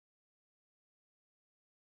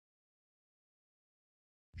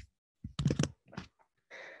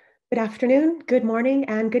Good afternoon, good morning,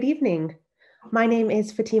 and good evening. My name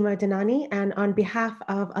is Fatima Danani, and on behalf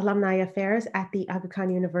of Alumni Affairs at the Aga Khan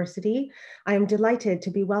University, I am delighted to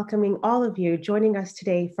be welcoming all of you joining us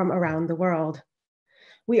today from around the world.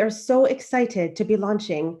 We are so excited to be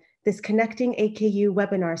launching this Connecting AKU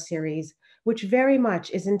webinar series, which very much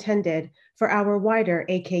is intended for our wider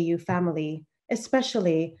AKU family,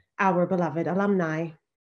 especially our beloved alumni.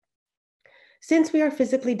 Since we are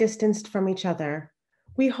physically distanced from each other,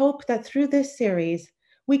 we hope that through this series,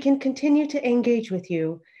 we can continue to engage with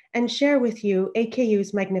you and share with you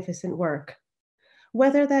AKU's magnificent work.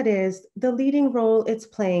 Whether that is the leading role it's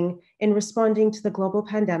playing in responding to the global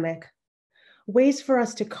pandemic, ways for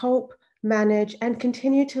us to cope, manage, and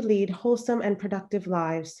continue to lead wholesome and productive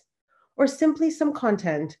lives, or simply some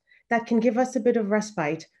content that can give us a bit of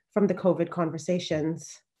respite from the COVID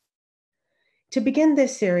conversations. To begin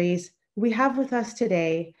this series, we have with us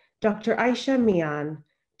today Dr. Aisha Mian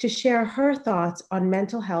to share her thoughts on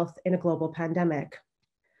mental health in a global pandemic.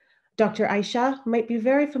 Dr. Aisha might be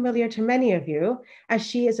very familiar to many of you as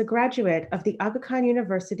she is a graduate of the Aga Khan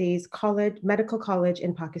University's Medical College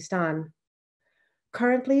in Pakistan.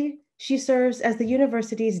 Currently, she serves as the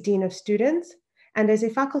university's Dean of Students and as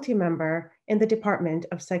a faculty member in the Department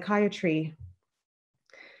of Psychiatry.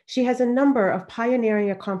 She has a number of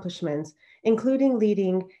pioneering accomplishments, including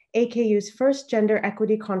leading AKU's first gender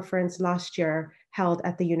equity conference last year held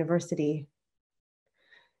at the university.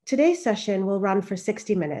 Today's session will run for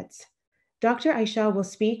 60 minutes. Dr. Aisha will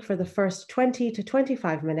speak for the first 20 to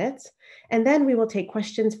 25 minutes, and then we will take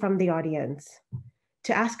questions from the audience.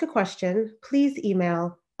 To ask a question, please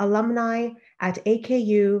email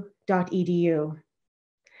alumni@aku.edu.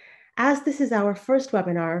 As this is our first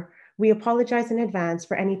webinar, we apologize in advance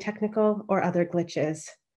for any technical or other glitches.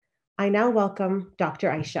 I now welcome Dr.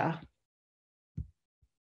 Aisha.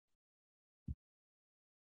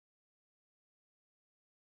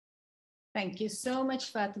 Thank you so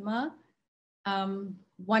much, Fatima.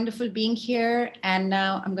 Wonderful being here. And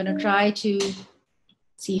now I'm going to try to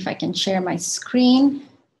see if I can share my screen.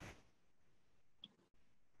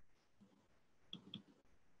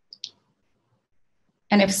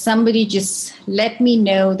 And if somebody just let me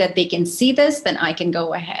know that they can see this, then I can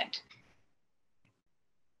go ahead.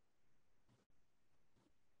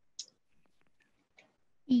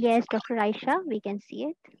 Yes, Dr. Aisha, we can see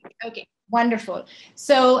it. Okay, wonderful.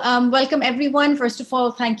 So welcome everyone. First of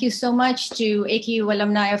all, thank you so much to AKU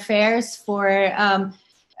Alumni Affairs for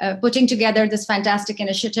putting together this fantastic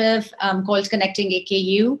initiative called Connecting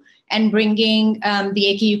AKU and bringing the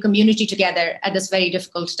AKU community together at this very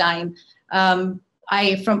difficult time. From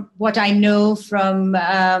what I know from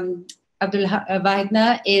Abdul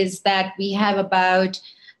Wahidna is that we have about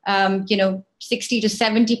 60 to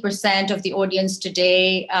 70% of the audience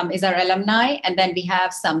today is our alumni, and then we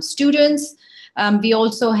have some students. We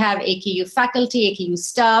also have AKU faculty, AKU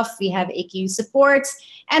staff, we have AKU supports,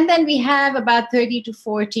 and then we have about 30 to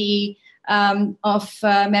 40 of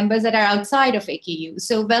members that are outside of AKU.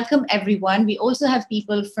 So welcome everyone. We also have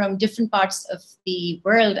people from different parts of the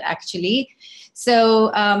world actually.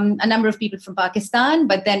 So a number of people from Pakistan,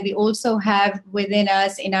 but then we also have within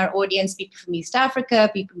us in our audience, people from East Africa,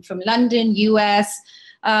 people from London, US,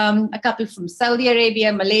 a couple from Saudi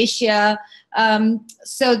Arabia, Malaysia.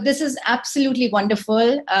 So this is absolutely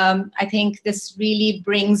wonderful. I think this really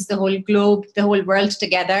brings the whole globe, the whole world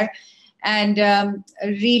together, and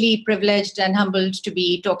really privileged and humbled to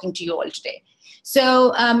be talking to you all today.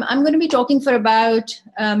 So I'm going to be talking for about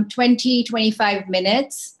 20, 25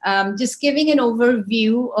 minutes, just giving an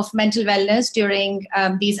overview of mental wellness during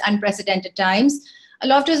these unprecedented times. A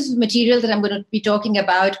lot of material that I'm going to be talking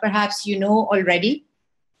about, perhaps you know already.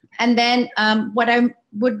 And then what I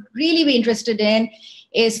would really be interested in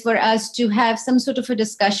is for us to have some sort of a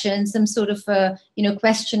discussion, some sort of a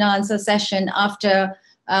question answer session after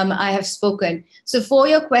I have spoken. So for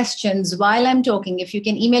your questions, while I'm talking, if you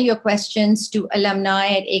can email your questions to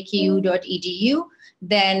alumni@aku.edu,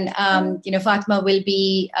 then Fatima will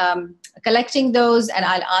be collecting those, and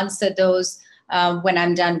I'll answer those when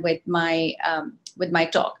I'm done with my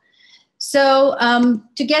talk. So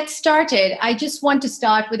to get started, I just want to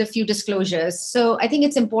start with a few disclosures. So I think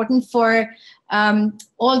it's important for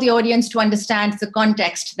all the audience to understand the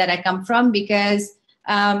context that I come from, because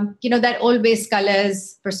that always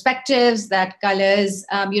colors perspectives, that colors,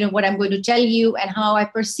 what I'm going to tell you and how I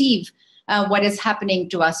perceive what is happening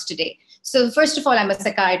to us today. So first of all, I'm a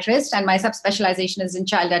psychiatrist and my subspecialization is in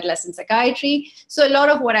child adolescent psychiatry. So a lot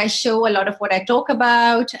of what I show, a lot of what I talk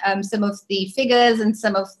about, some of the figures and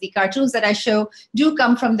some of the cartoons that I show do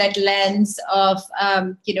come from that lens of,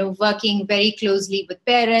 working very closely with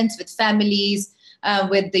parents, with families,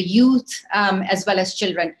 with the youth as well as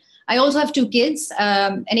children. I also have two kids,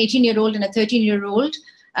 an 18-year-old and a 13-year-old.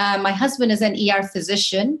 My husband is an ER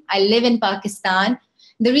physician. I live in Pakistan.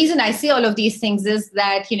 The reason I say all of these things is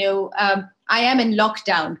that, I am in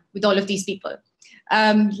lockdown with all of these people.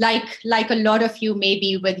 Like a lot of you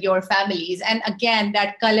maybe with your families. And again,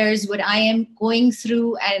 that colors what I am going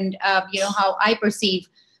through and, how I perceive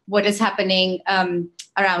what is happening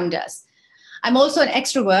around us. I'm also an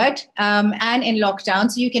extrovert and in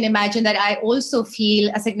lockdown. So you can imagine that I also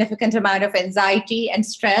feel a significant amount of anxiety and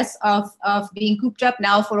stress of being cooped up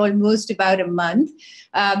now for almost about a month.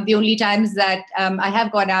 The only times that I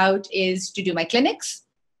have gone out is to do my clinics,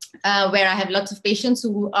 where I have lots of patients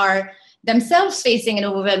who are themselves facing an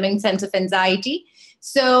overwhelming sense of anxiety.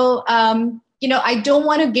 So, I don't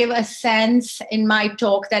want to give a sense in my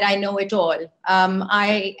talk that I know it all.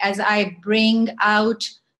 As I bring out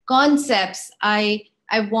concepts, I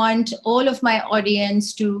want all of my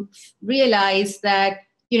audience to realize that,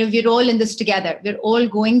 we're all in this together. We're all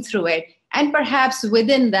going through it. And perhaps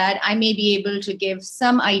within that, I may be able to give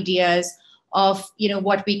some ideas of,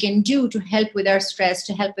 what we can do to help with our stress,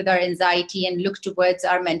 to help with our anxiety, and look towards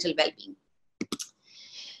our mental well-being.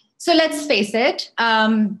 So let's face it,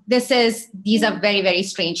 these are very, very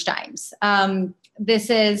strange times.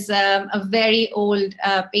 This is a very old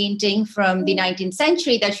painting from the 19th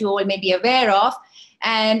century that you all may be aware of.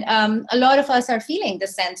 And a lot of us are feeling the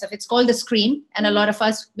sense of, it's called the scream. And a lot of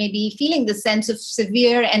us may be feeling the sense of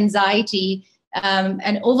severe anxiety,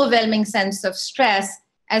 an overwhelming sense of stress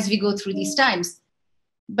as we go through these times.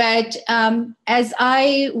 But as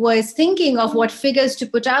I was thinking of what figures to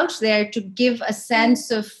put out there to give a sense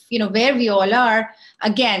of, where we all are,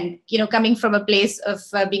 again, coming from a place of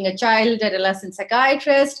being a child, adolescent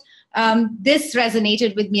psychiatrist, this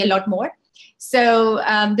resonated with me a lot more. So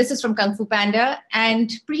this is from Kung Fu Panda. And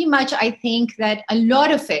pretty much I think that a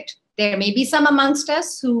lot of it, there may be some amongst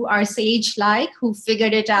us who are sage-like, who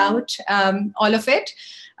figured it out, all of it,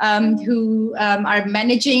 who are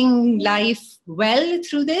managing life well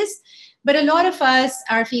through this. But a lot of us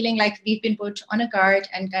are feeling like we've been put on a cart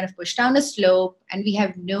and kind of pushed down a slope, and we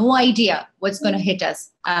have no idea what's going to hit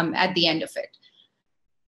us at the end of it.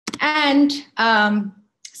 And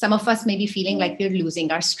some of us may be feeling like we're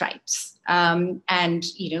losing our stripes. And,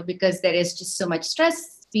 because there is just so much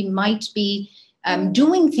stress, we might be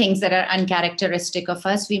doing things that are uncharacteristic of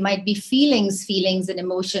us. We might be feelings and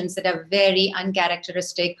emotions that are very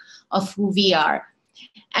uncharacteristic of who we are.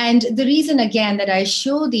 And the reason, again, that I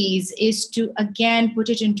show these is to, again, put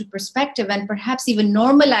it into perspective and perhaps even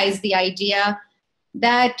normalize the idea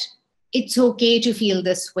that it's okay to feel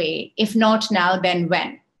this way. If not now, then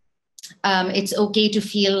when? It's okay to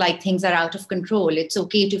feel like things are out of control. It's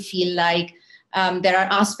okay to feel like there are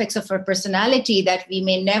aspects of our personality that we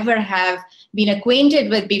may never have been acquainted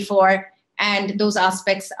with before. And those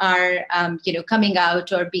aspects are, coming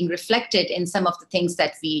out or being reflected in some of the things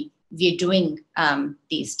that we're doing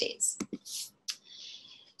these days.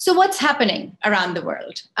 So what's happening around the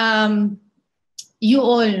world? You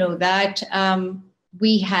all know that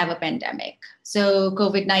we have a pandemic. So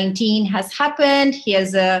COVID-19 has happened.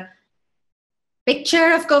 Here's a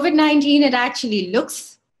picture of COVID-19. It actually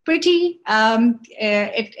looks pretty.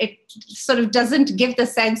 It sort of doesn't give the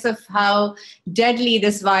sense of how deadly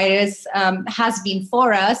this virus has been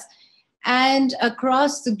for us. And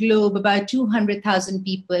across the globe, about 200,000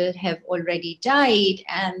 people have already died.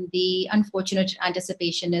 And the unfortunate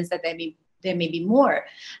anticipation is that there may be more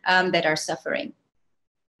that are suffering.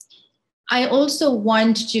 I also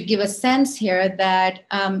want to give a sense here that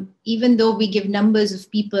even though we give numbers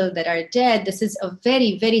of people that are dead, this is a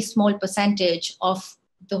very, very small percentage of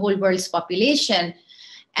the whole world's population.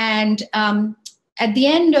 And at the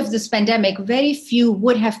end of this pandemic, very few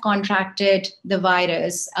would have contracted the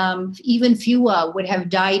virus. Even fewer would have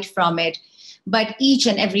died from it. But each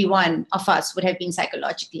and every one of us would have been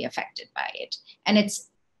psychologically affected by it. And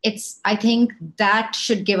I think that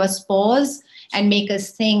should give us pause and make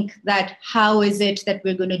us think that how is it that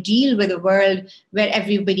we're going to deal with a world where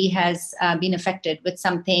everybody has been affected with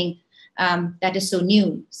something that is so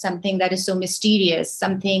new, something that is so mysterious,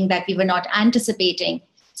 something that we were not anticipating,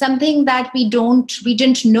 something that we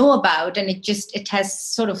didn't know about, and it has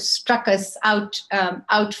sort of struck us out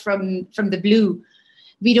from the blue.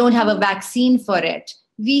 We don't have a vaccine for it.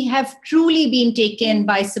 We have truly been taken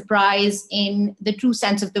by surprise in the true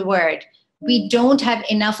sense of the word. We don't have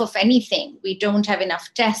enough of anything. We don't have enough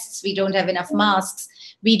tests. We don't have enough masks.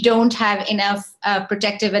 We don't have enough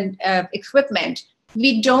protective equipment.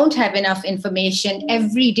 We don't have enough information.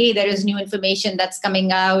 Every day there is new information that's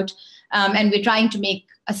coming out, and we're trying to make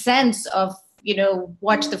a sense of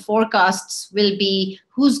what the forecasts will be,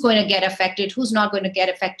 who's going to get affected, who's not going to get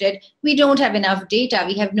affected. We don't have enough data.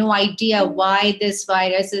 We have no idea why this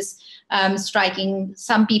virus is striking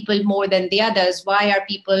some people more than the others. Why are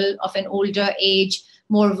people of an older age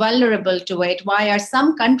more vulnerable to it? Why are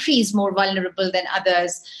some countries more vulnerable than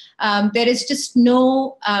others? There is just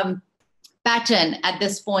no pattern at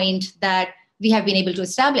this point that we have been able to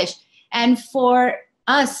establish. And for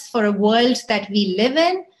us, for a world that we live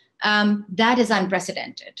in, that is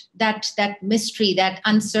unprecedented. That mystery, that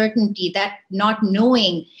uncertainty, that not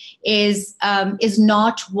knowing is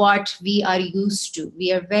not what we are used to.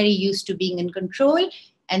 We are very used to being in control,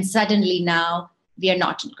 and suddenly now we are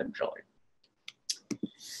not in control.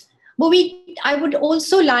 But I would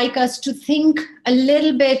also like us to think a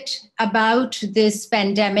little bit about this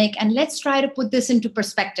pandemic, and let's try to put this into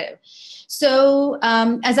perspective. So,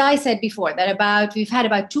 as I said before, that we've had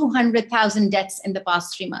about 200,000 deaths in the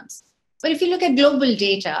past 3 months. But if you look at global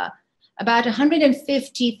data, about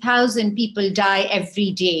 150,000 people die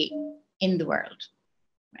every day in the world,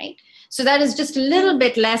 right? So that is just a little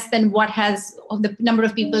bit less than of the number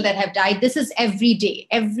of people that have died. This is every day.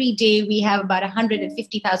 Every day we have about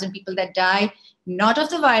 150,000 people that die, not of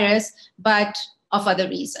the virus, but of other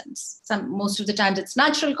reasons. Most of the times it's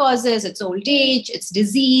natural causes, it's old age, it's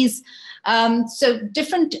disease. So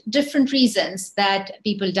different reasons that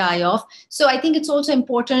people die of. So I think it's also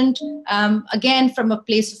important, again, from a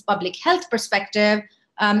place of public health perspective,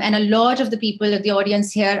 and a lot of the people of the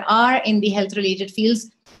audience here are in the health-related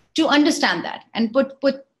fields, to understand that and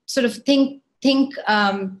think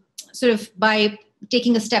by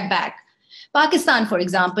taking a step back. Pakistan, for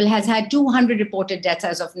example, has had 200 reported deaths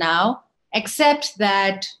as of now, except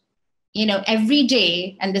that every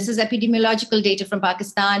day, and this is epidemiological data from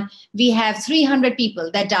Pakistan, we have 300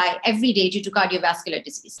 people that die every day due to cardiovascular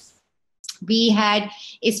disease. We had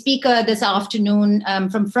a speaker this afternoon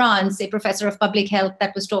from France, a professor of public health,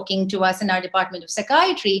 that was talking to us in our Department of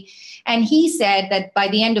Psychiatry. And he said that by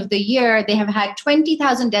the end of the year, they have had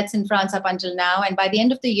 20,000 deaths in France up until now. And by the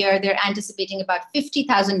end of the year, they're anticipating about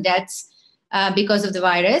 50,000 deaths because of the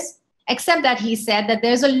virus. Except that he said that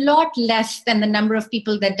there's a lot less than the number of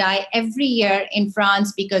people that die every year in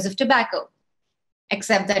France because of tobacco,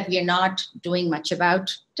 except that we are not doing much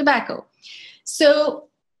about tobacco. So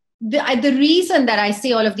the reason that I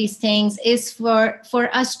say all of these things is for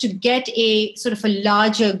us to get a sort of a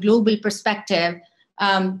larger global perspective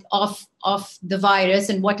of the virus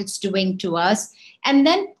and what it's doing to us, and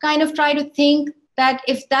then kind of try to think that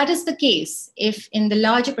if that is the case, if in the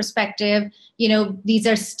larger perspective, these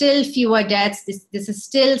are still fewer deaths, this is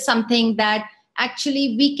still something that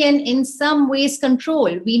actually we can in some ways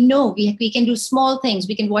control. We know we can do small things,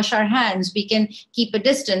 we can wash our hands, we can keep a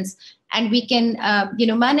distance, and we can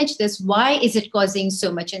manage this. Why is it causing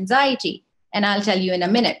so much anxiety? And I'll tell you in a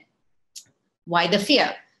minute. Why the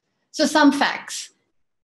fear? So some facts.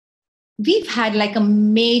 We've had like a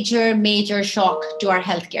major shock to our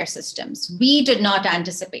healthcare systems. We did not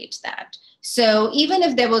anticipate that. So even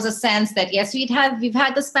if there was a sense that, yes, we've had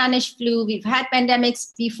the Spanish flu, we've had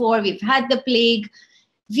pandemics before, we've had the plague,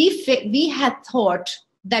 we had thought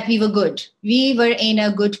that we were good. We were in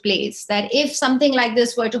a good place, that if something like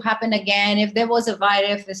this were to happen again, if there was a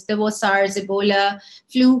virus, if there was SARS, Ebola,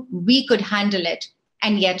 flu, we could handle it.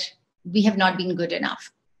 And yet we have not been good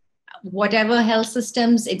enough. Whatever health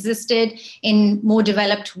systems existed in more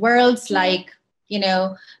developed worlds like,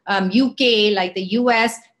 UK, like the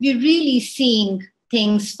US, we're really seeing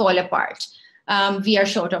things fall apart. We are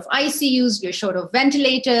short of ICUs, we're short of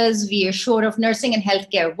ventilators, we are short of nursing and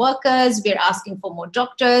healthcare workers, we're asking for more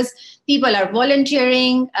doctors. People are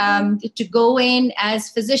volunteering to go in as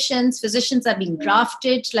physicians. Physicians are being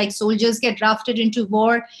drafted, like soldiers get drafted into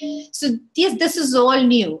war. So this is all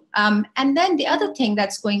new. And then the other thing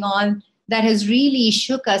that's going on that has really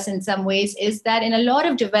shook us in some ways is that in a lot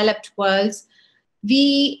of developed worlds,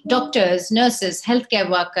 we doctors, nurses, healthcare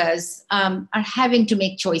workers are having to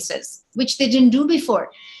make choices, which they didn't do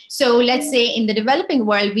before. So let's say in the developing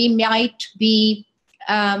world, we might be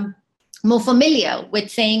more familiar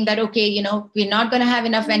with saying that, okay, we're not going to have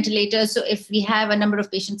enough ventilators. So if we have a number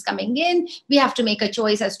of patients coming in, we have to make a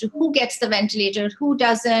choice as to who gets the ventilator, who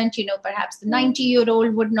doesn't. Perhaps the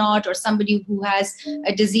 90-year-old would not, or somebody who has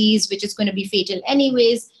a disease which is going to be fatal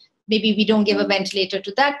anyways. Maybe we don't give a ventilator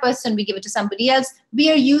to that person, we give it to somebody else. We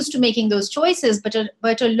are used to making those choices, but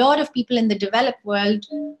a lot of people in the developed world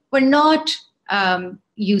were not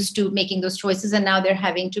used to making those choices, and now they're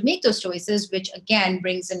having to make those choices, which again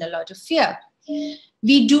brings in a lot of fear.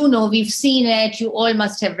 We do know, we've seen it, you all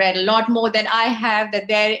must have read a lot more than I have, that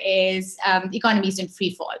there is economies in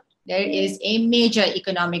free fall. There is a major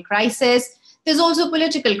economic crisis. There's also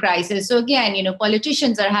political crisis. So again,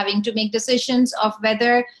 politicians are having to make decisions of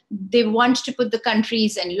whether they want to put the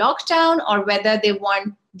countries in lockdown or whether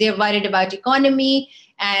they're worried about economy,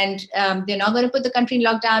 and they're not going to put the country in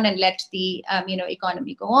lockdown and let the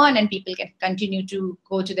economy go on, and people can continue to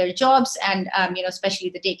go to their jobs, and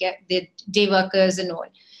especially the day workers and all.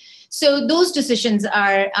 So those decisions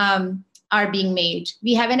are being made.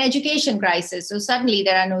 We have an education crisis. So suddenly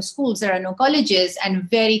there are no schools, there are no colleges, and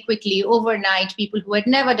very quickly, overnight, people who had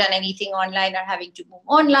never done anything online are having to move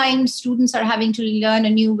online. Students are having to learn a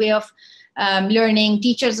new way of learning.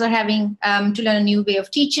 Teachers are having to learn a new way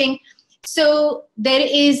of teaching. So there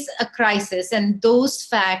is a crisis, and those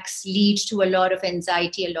facts lead to a lot of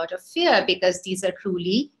anxiety, a lot of fear, because these are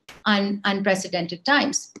truly unprecedented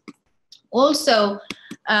times. Also,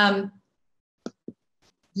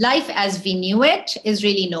 life as we knew it is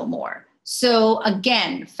really no more. So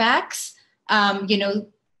again, facts,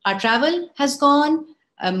 our travel has gone,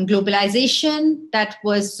 globalization that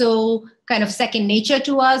was so kind of second nature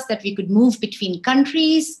to us that we could move between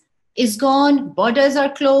countries is gone, borders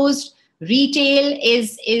are closed, retail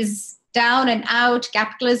is down and out,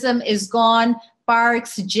 capitalism is gone,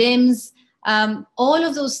 parks, gyms, all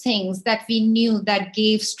of those things that we knew that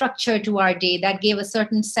gave structure to our day, that gave a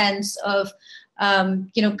certain sense of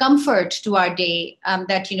comfort to our day,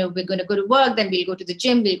 that, we're going to go to work, then we'll go to the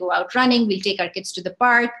gym, we'll go out running, we'll take our kids to the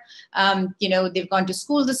park, they've gone to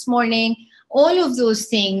school this morning. All of those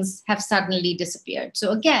things have suddenly disappeared.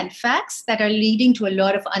 So again, facts that are leading to a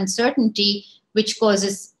lot of uncertainty, which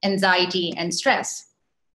causes anxiety and stress.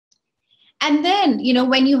 And then,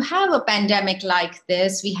 when you have a pandemic like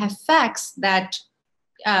this, we have facts that,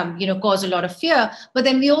 cause a lot of fear, but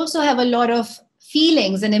then we also have a lot of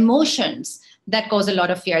feelings and emotions that cause a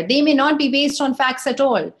lot of fear. They may not be based on facts at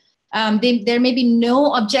all. There may be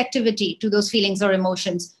no objectivity to those feelings or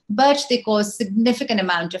emotions, but they cause significant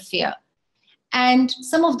amount of fear. And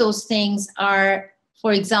some of those things are,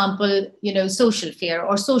 for example, social fear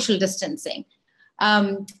or social distancing.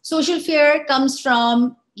 Social fear comes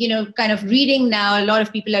from, kind of reading now. A lot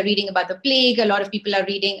of people are reading about the plague. A lot of people are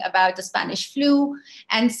reading about the Spanish flu.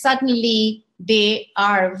 And suddenly they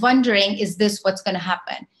are wondering, is this what's going to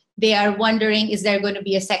happen? They are wondering, is there going to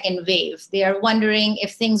be a second wave? They are wondering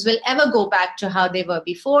if things will ever go back to how they were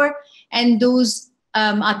before. And those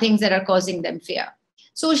are things that are causing them fear.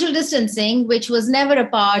 Social distancing, which was never a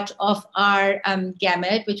part of our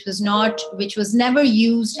gamut, which was never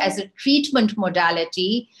used as a treatment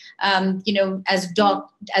modality, as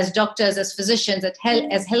doctors, as physicians,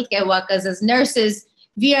 as healthcare workers, as nurses,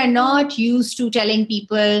 we are not used to telling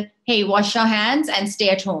people, hey, wash your hands and stay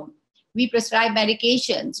at home. We prescribe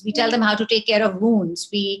medications. We tell them how to take care of wounds.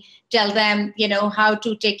 We tell them, how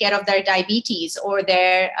to take care of their diabetes or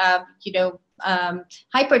their,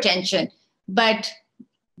 hypertension. But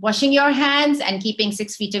washing your hands and keeping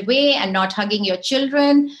 6 feet away and not hugging your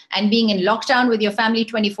children and being in lockdown with your family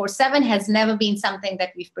 24/7 has never been something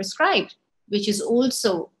that we've prescribed, which is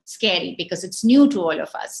also scary because it's new to all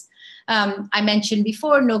of us. I mentioned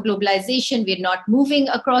before, no globalization. We're not moving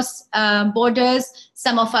across borders.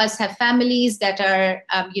 Some of us have families that are,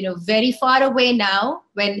 very far away now,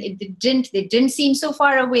 when they didn't seem so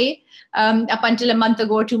far away up until a month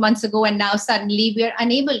ago or 2 months ago. And now suddenly we're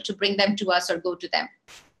unable to bring them to us or go to them.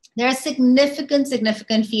 There are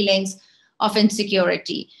significant feelings of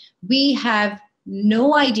insecurity. We have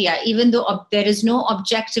no idea, even though there is no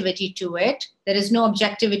objectivity to it. There is no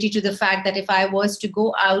objectivity to the fact that if I was to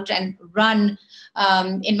go out and run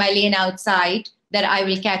in my lane outside, that I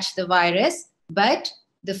will catch the virus. But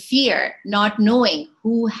the fear, not knowing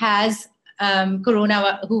who has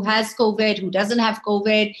who has COVID, who doesn't have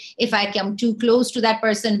COVID, if I come too close to that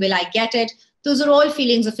person, will I get it? Those are all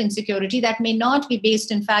feelings of insecurity that may not be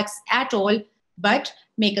based in facts at all, but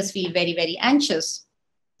make us feel very, very anxious.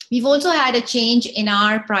 We've also had a change in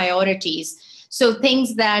our priorities. So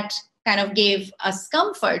things that kind of gave us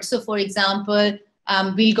comfort. So for example,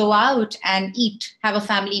 we'll go out and eat, have a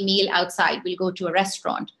family meal outside. We'll go to a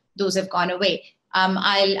restaurant. Those have gone away.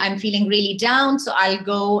 I'm feeling really down, so I'll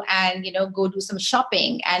go and, go do some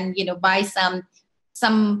shopping and, buy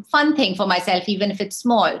some fun thing for myself, even if it's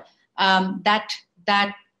small. That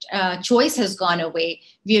choice has gone away.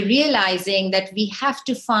 We're realizing that we have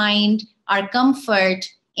to find our comfort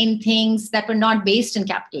in things that were not based in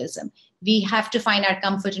capitalism. We have to find our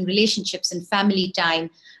comfort in relationships and family time.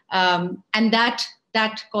 And that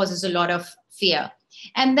causes a lot of fear.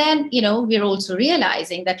 And then, we're also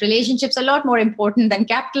realizing that relationships are a lot more important than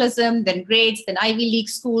capitalism, than grades, than Ivy League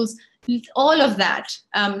schools. all of that,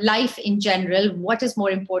 life in general, what is more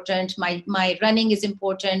important? My running is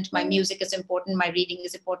important, my music is important, my reading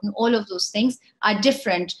is important. All of those things are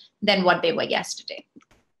different than what they were yesterday.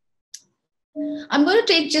 I'm going to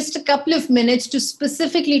take just a couple of minutes to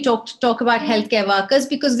specifically talk about healthcare workers,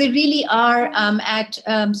 because they really are at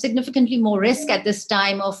significantly more risk at this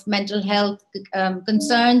time of mental health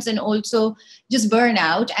concerns and also just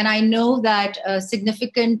burnout. And I know that a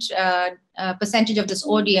significant percentage of this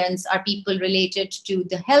audience are people related to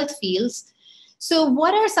the health fields. So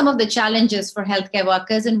what are some of the challenges for healthcare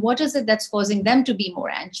workers, and what is it that's causing them to be more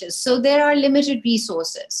anxious? So there are limited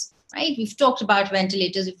resources, right? We've talked about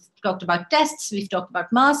ventilators, we've talked about tests, we've talked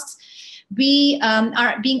about masks. We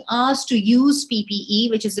are being asked to use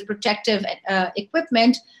PPE, which is the protective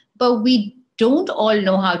equipment, but we don't all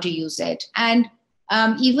know how to use it. And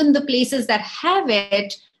even the places that have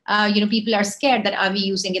it, people are scared that are we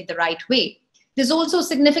using it the right way? There's also a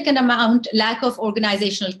significant lack of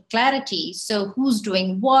organizational clarity. So who's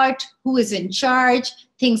doing what, who is in charge,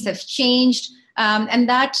 things have changed, and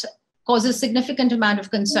that causes significant amount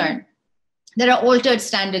of concern. There are altered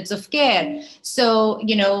standards of care. So,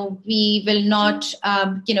 we will not,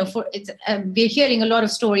 we're hearing a lot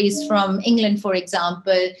of stories from England, for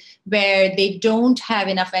example, where they don't have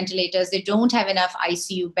enough ventilators, they don't have enough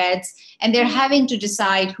ICU beds, and they're having to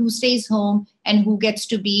decide who stays home and who gets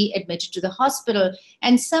to be admitted to the hospital.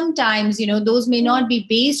 And sometimes, those may not be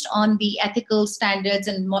based on the ethical standards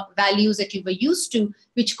and values that you were used to,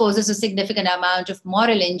 which causes a significant amount of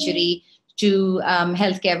moral injury to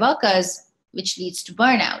healthcare workers, which leads to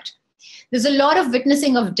burnout. There's a lot of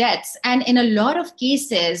witnessing of deaths. And in a lot of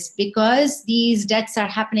cases, because these deaths are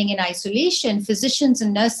happening in isolation, physicians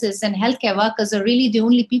and nurses and healthcare workers are really the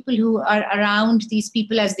only people who are around these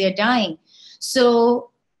people as they're dying. So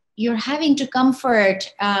you're having to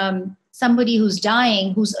comfort somebody who's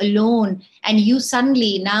dying, who's alone, and you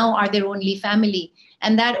suddenly now are their only family.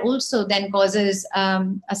 And that also then causes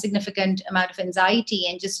a significant amount of anxiety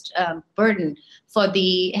and just burden for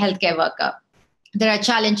the healthcare worker. There are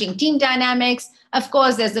challenging team dynamics. Of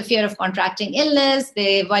course, there's the fear of contracting illness.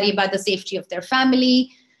 They worry about the safety of their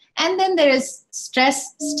family. And then there is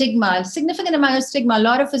stress, stigma, significant amount of stigma. A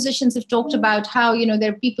lot of physicians have talked about how,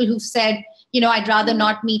 there are people who've said, I'd rather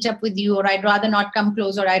not meet up with you, or I'd rather not come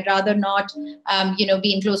close, or I'd rather not,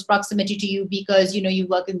 be in close proximity to you because, you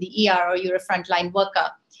work in the ER or you're a frontline worker.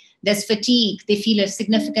 There's fatigue. They feel a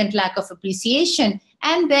significant lack of appreciation.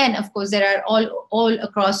 And then, of course, there are all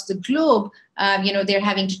across the globe, they're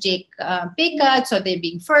having to take pay cuts or they're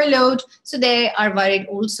being furloughed. So they are worried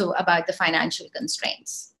also about the financial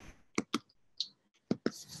constraints.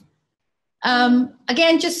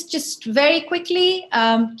 Again, just very quickly,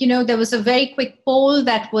 there was a very quick poll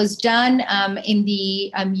that was done in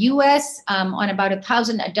the US on about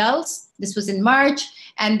 1,000 adults. This was in March,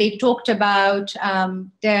 and they talked about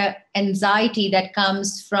the anxiety that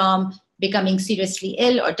comes from becoming seriously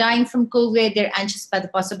ill or dying from COVID. They're anxious about the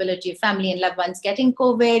possibility of family and loved ones getting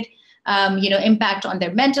COVID, impact on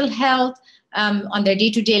their mental health, on their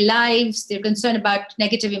day-to-day lives. They're concerned about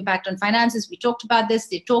negative impact on finances. We talked about this.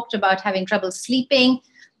 They talked about having trouble sleeping.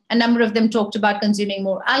 A number of them talked about consuming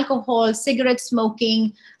more alcohol, cigarette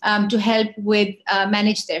smoking to help with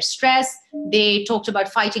manage their stress. They talked about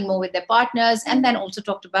fighting more with their partners, and then also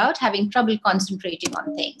talked about having trouble concentrating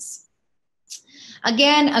on things.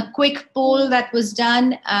 Again, a quick poll that was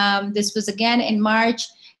done. This was again in March,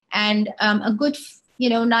 and a good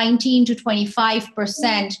 19 to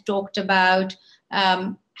 25% talked about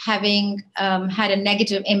having had a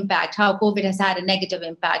negative impact, how COVID has had a negative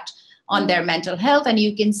impact on their mental health. And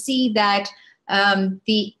you can see that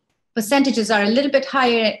the percentages are a little bit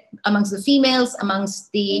higher amongst the females,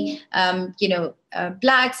 amongst the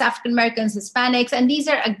Blacks, African Americans, Hispanics, and these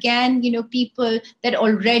are again people that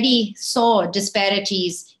already saw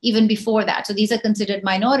disparities even before that. So these are considered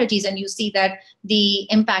minorities, and you see that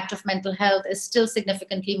the impact of mental health is still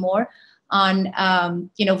significantly more on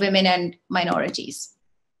women and minorities.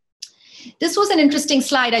 This was an interesting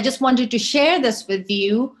slide. I just wanted to share this with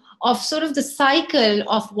you of sort of the cycle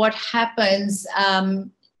of what happens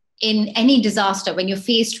in any disaster. When you're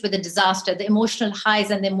faced with a disaster, the emotional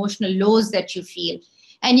highs and the emotional lows that you feel.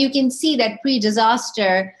 And you can see that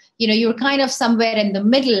pre-disaster, you're kind of somewhere in the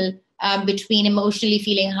middle between emotionally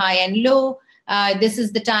feeling high and low. This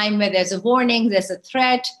is the time where there's a warning, there's a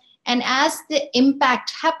threat. And as the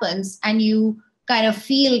impact happens and you kind of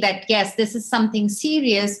feel that, yes, this is something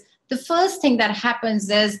serious, the first thing that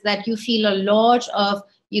happens is that you feel a lot of,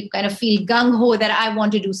 you kind of feel gung-ho that I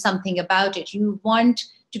want to do something about it. You want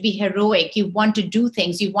to be heroic, you want to do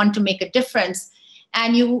things, you want to make a difference.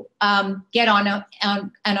 and you get on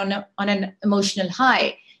an emotional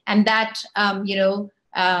high. And that,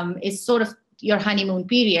 is sort of your honeymoon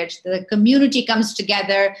period. The community comes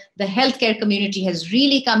together. The healthcare community has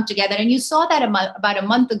really come together. And you saw that about a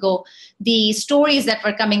month ago. The stories that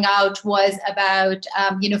were coming out was about,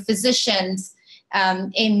 physicians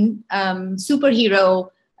in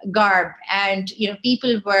superhero garb, and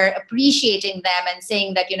people were appreciating them and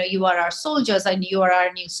saying that you are our soldiers and you are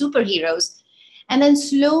our new superheroes. And then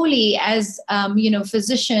slowly, as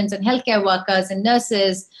physicians and healthcare workers and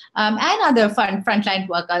nurses and other frontline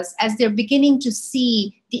workers, as they're beginning to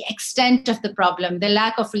see the extent of the problem, the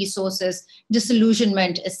lack of resources,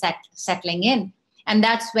 disillusionment is settling in. And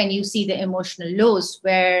that's when you see the emotional lows,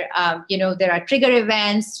 where there are trigger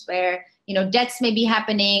events where deaths may be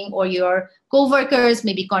happening, or your coworkers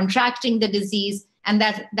may be contracting the disease, and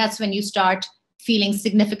that's when you start feeling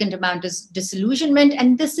significant amount of disillusionment.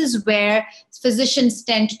 And this is where physicians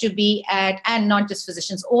tend to be at, and not just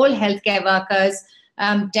physicians, all healthcare workers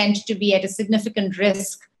tend to be at a significant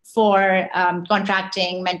risk for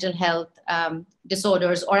contracting mental health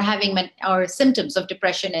disorders, or having or symptoms of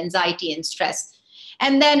depression, anxiety, and stress.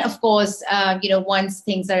 And then, of course, once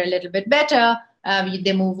things are a little bit better,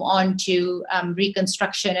 they move on to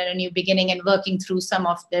reconstruction and a new beginning, and working through some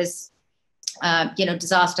of this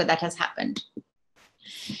disaster that has happened.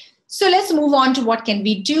 So let's move on to what can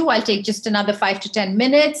we do. I'll take just another 5 to 10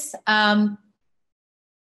 minutes.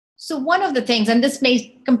 So one of the things, and this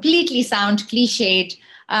may completely sound cliched,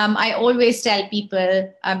 I always tell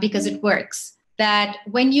people, because it works, that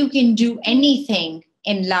when you can do anything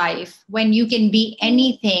in life, when you can be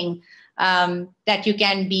anything that you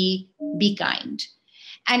can be kind.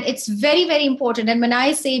 And it's very, very important. And when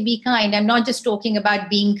I say be kind, I'm not just talking about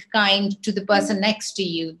being kind to the person next to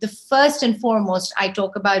you. The first and foremost, I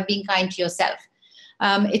talk about being kind to yourself.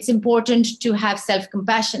 It's important to have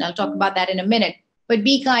self-compassion. I'll talk about that in a minute. But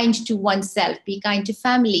be kind to oneself, be kind to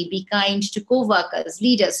family, be kind to co-workers,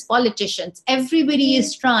 leaders, politicians. Everybody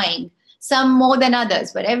is trying, some more than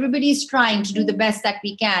others, but everybody is trying to do the best that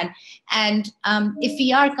we can. And if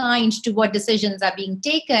we are kind to what decisions are being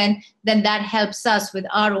taken, then that helps us with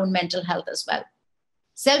our own mental health as well.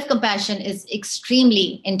 Self-compassion is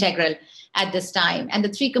extremely integral at this time. And the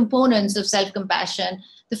 3 components of self-compassion,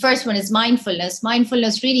 the first one is mindfulness.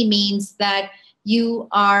 Mindfulness really means that you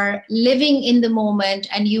are living in the moment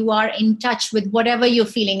and you are in touch with whatever you're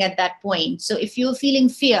feeling at that point. So if you're feeling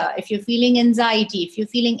fear, if you're feeling anxiety, if you're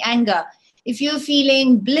feeling anger, if you're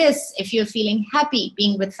feeling bliss, if you're feeling happy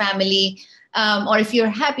being with family, or if you're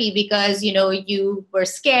happy because you were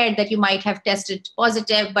scared that you might have tested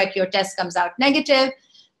positive, but your test comes out negative,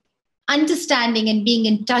 understanding and being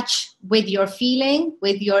in touch with your feeling,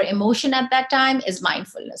 with your emotion at that time is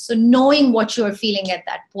mindfulness. So knowing what you're feeling at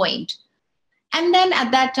that point. And then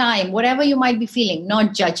at that time, whatever you might be feeling,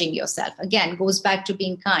 not judging yourself. Again, goes back to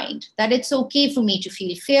being kind. That it's okay for me to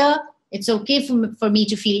feel fear. It's okay for me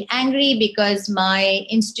to feel angry because my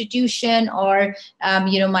institution or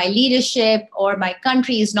my leadership or my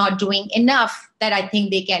country is not doing enough that I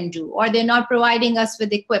think they can do, or they're not providing us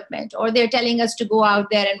with equipment, or they're telling us to go out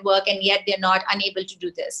there and work and yet they're not unable to do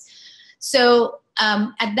this. So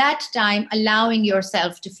at that time, allowing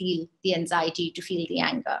yourself to feel the anxiety, to feel the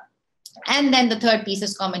anger. And then the third piece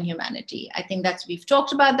is common humanity. I think we've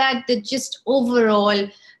talked about that just overall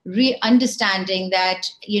understanding that,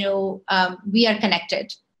 we are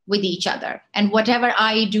connected with each other. And whatever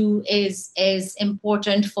I do is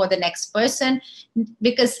important for the next person,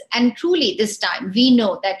 and truly this time, we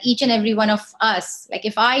know that each and every one of us, like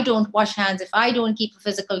if I don't wash hands, if I don't keep a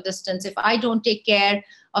physical distance, if I don't take care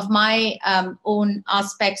of my own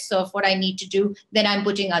aspects of what I need to do, then I'm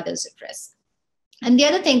putting others at risk. And the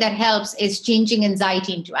other thing that helps is changing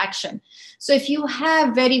anxiety into action. So if you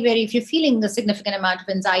have if you're feeling a significant amount of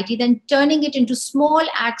anxiety, then turning it into small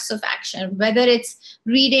acts of action, whether it's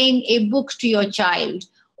reading a book to your child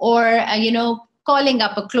or, calling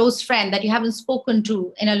up a close friend that you haven't spoken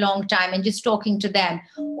to in a long time and just talking to them,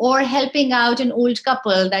 or helping out an old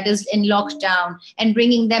couple that is in lockdown and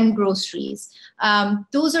bringing them groceries.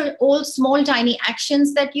 Those are all small, tiny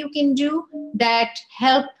actions that you can do that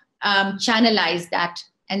help channelize that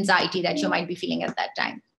anxiety that you might be feeling at that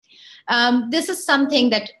time. This is something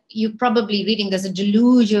that you're probably reading. There's a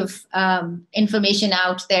deluge of information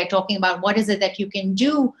out there talking about what is it that you can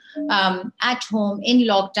do at home in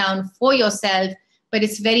lockdown for yourself, but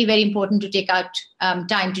it's very, very important to take out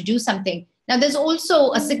time to do something. Now, there's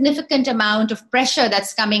also a significant amount of pressure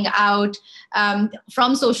that's coming out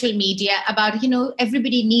from social media about,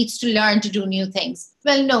 everybody needs to learn to do new things.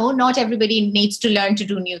 Well, no, not everybody needs to learn to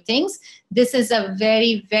do new things. This is a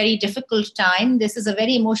very, very difficult time. This is a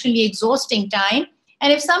very emotionally exhausting time.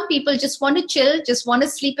 And if some people just want to chill, just want to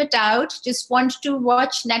sleep it out, just want to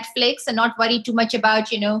watch Netflix and not worry too much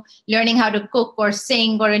about, learning how to cook or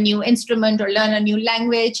sing or a new instrument or learn a new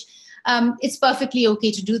language, it's perfectly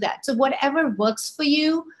okay to do that. So whatever works for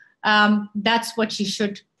you, that's what you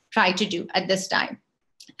should try to do at this time.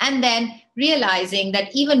 And then realizing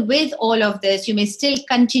that even with all of this, you may still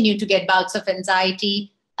continue to get bouts of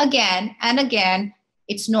anxiety again and again.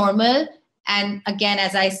 It's normal. And again,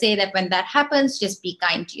 as I say, that when that happens, just be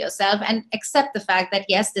kind to yourself and accept the fact that,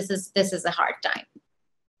 yes, this is a hard time.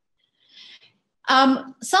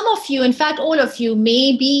 Some of you, in fact, all of you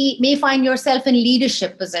may find yourself in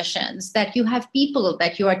leadership positions, that you have people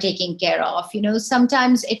that you are taking care of.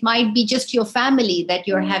 Sometimes it might be just your family that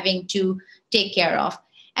you're having to take care of.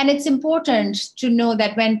 And it's important to know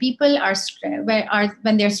that when people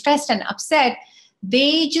when they're stressed and upset,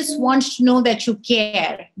 they just want to know that you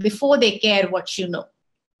care before they care what you know.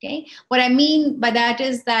 Okay. What I mean by that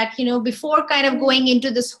is that, before kind of going into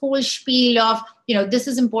this whole spiel of, this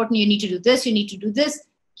is important, you need to do this, you need to do this,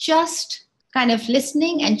 just kind of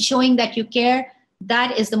listening and showing that you care,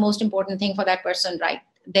 that is the most important thing for that person right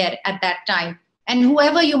there at that time. And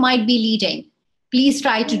whoever you might be leading, please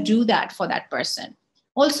try to do that for that person.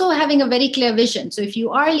 Also having a very clear vision. So if you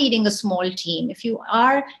are leading a small team, if you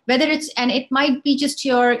are, and it might be just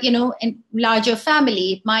your, larger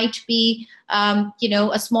family, it might be,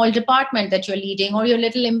 a small department that you're leading, or your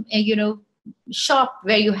little, shop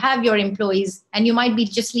where you have your employees, and you might be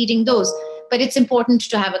just leading those. But it's important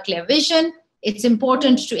to have a clear vision. It's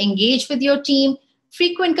important to engage with your team.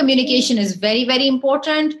 Frequent communication is very, very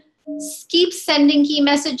important. Keep sending key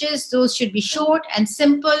messages. Those should be short and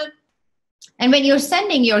simple. And when you're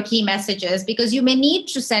sending your key messages, because you may need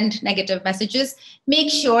to send negative messages,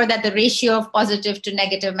 make sure that the ratio of positive to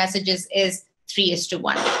negative messages is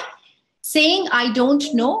 3:1. Saying I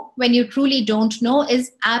don't know when you truly don't know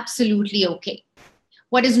is absolutely okay.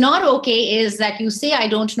 What is not okay is that you say I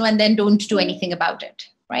don't know and then don't do anything about it,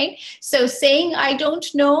 right? So saying I don't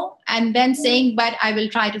know and then saying, but I will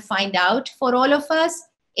try to find out, for all of us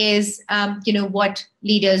is, what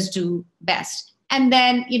leaders do best. And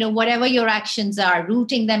then, whatever your actions are,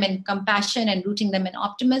 rooting them in compassion and rooting them in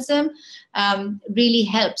optimism really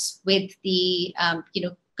helps with the,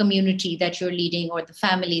 community that you're leading or the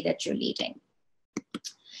family that you're leading.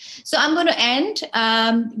 So I'm going to end,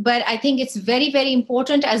 but I think it's very, very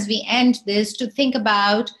important as we end this to think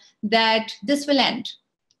about that this will end.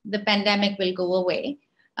 The pandemic will go away.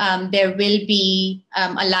 There will be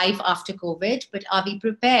a life after COVID, but are we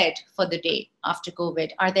prepared for the day after COVID?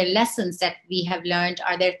 Are there lessons that we have learned?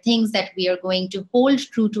 Are there things that we are going to hold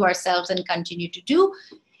true to ourselves and continue to do?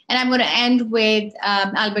 And I'm going to end with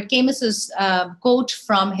Albert Camus's quote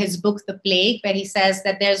from his book, The Plague, where he says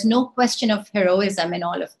that there's no question of heroism in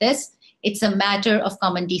all of this. It's a matter of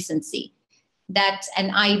common decency. That's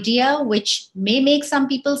an idea which may make some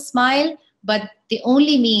people smile, but the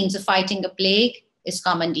only means of fighting a plague is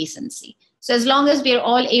common decency. So as long as we're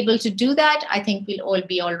all able to do that, I think we'll all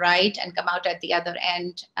be all right and come out at the other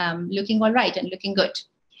end looking all right and looking good.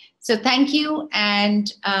 So thank you,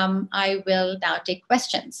 and I will now take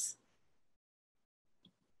questions.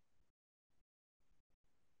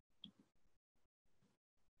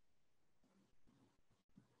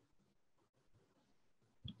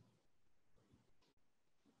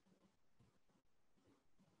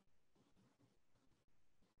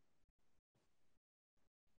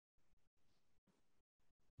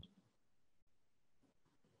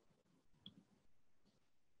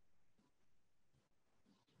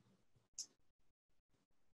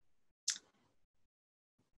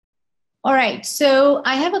 All right, so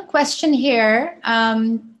I have a question here.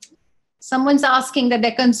 Someone's asking that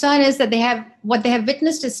their concern is that what they have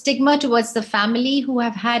witnessed is stigma towards the family who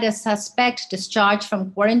have had a suspect discharged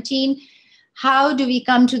from quarantine. How do we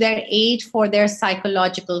come to their aid for their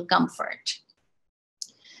psychological comfort?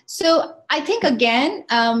 So I think, again,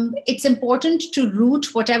 it's important to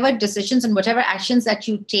root whatever decisions and whatever actions that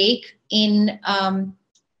you take in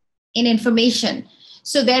information.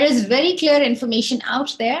 So there is very clear information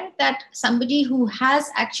out there that somebody who has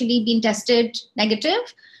actually been tested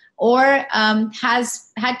negative or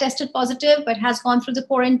has had tested positive but has gone through the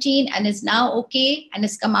quarantine and is now okay and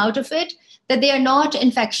has come out of it, that they are not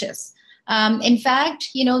infectious. In fact,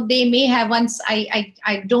 they may have, once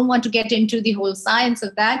I don't want to get into the whole science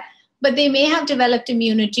of that, but they may have developed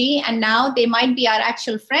immunity, and now they might be our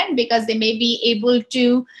actual friend because they may be able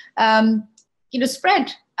to,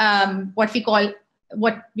 spread what we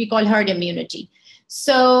call herd immunity.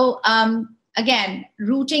 So again,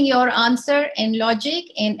 rooting your answer in logic,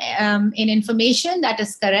 in information that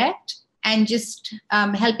is correct, and just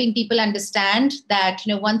helping people understand that,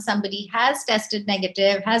 once somebody has tested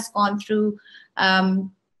negative, has gone through,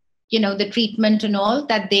 the treatment and all,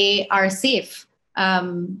 that they are safe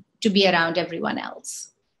to be around everyone else.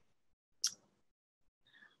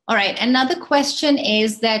 All right, another question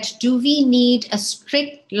is that, do we need a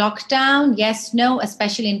strict lockdown? Yes, no,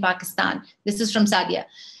 especially in Pakistan. This is from Sadia.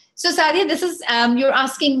 So Sadia, this is, you're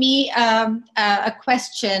asking me a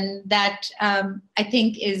question that I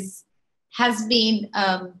think has been,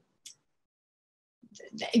 a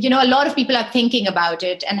lot of people are thinking about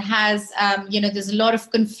it, and there's a lot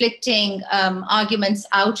of conflicting arguments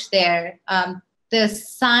out there. The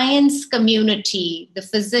science community, the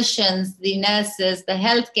physicians, the nurses, the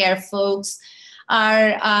healthcare folks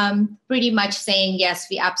are pretty much saying, yes,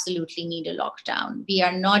 we absolutely need a lockdown. We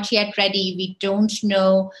are not yet ready. We don't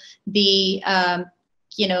know where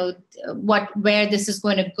this is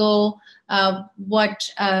going to go, what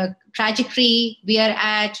trajectory we are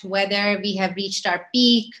at, whether we have reached our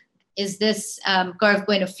peak. Is this curve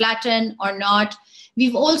going to flatten or not?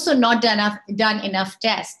 We've also not done enough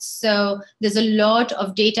tests. So there's a lot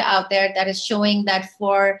of data out there that is showing that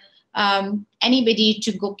for anybody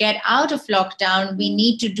to get out of lockdown, we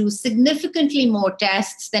need to do significantly more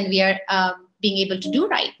tests than we are being able to do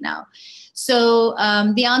right now. So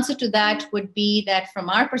the answer to that would be that, from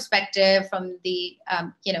our perspective, from the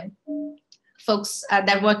folks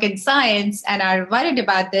that work in science and are worried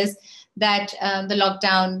about this, that the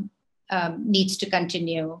lockdown needs to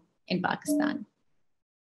continue in Pakistan.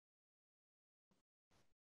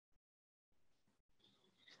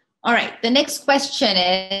 All right, the next question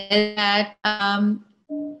is that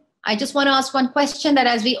I just want to ask one question, that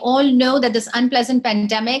as we all know that this unpleasant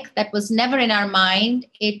pandemic that was never in our mind,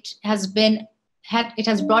 it has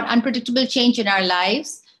brought unpredictable change in our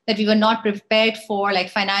lives that we were not prepared for,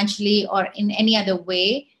 like financially or in any other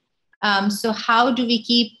way. So how do we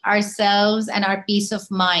keep ourselves and our peace of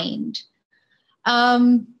mind?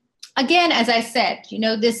 Again, as I said,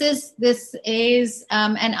 this is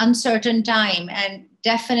an uncertain time, and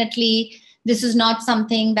definitely this is not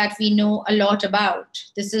something that we know a lot about.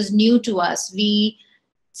 This is new to us. We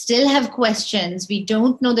still have questions. We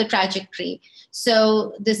don't know the trajectory.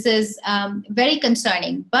 So this is very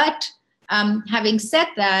concerning. But having said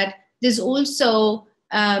that, there's also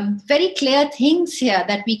very clear things here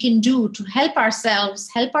that we can do to help ourselves,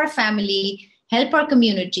 help our family, help our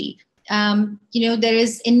community. There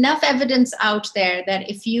is enough evidence out there that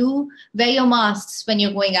if you wear your masks when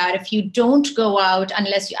you're going out, if you don't go out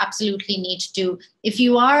unless you absolutely need to, if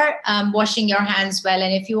you are washing your hands well,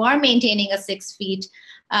 and if you are maintaining a 6 feet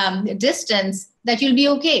distance, that you'll be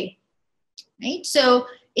okay, right? So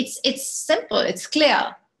it's simple, it's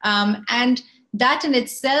clear. And that in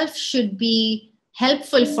itself should be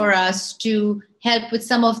helpful for us to help with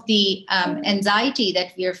some of the anxiety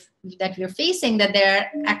that we're facing, that there are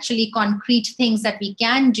actually concrete things that we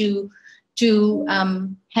can do to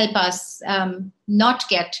help us not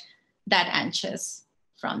get that anxious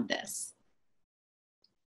from this.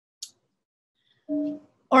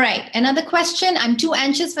 All right, another question. I'm too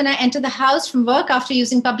anxious when I enter the house from work after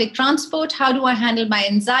using public transport. How do I handle my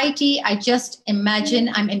anxiety? I just imagine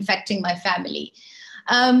I'm infecting my family.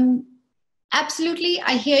 Absolutely,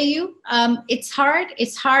 I hear you. It's hard.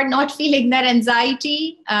 It's hard not feeling that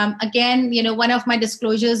anxiety. Again, one of my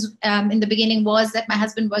disclosures in the beginning was that my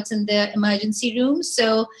husband works in the emergency room.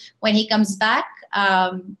 So when he comes back,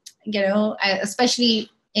 especially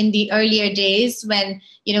in the earlier days when,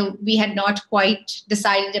 we had not quite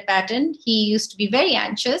decided a pattern, he used to be very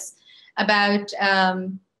anxious about,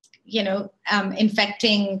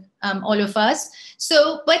 infecting all of us.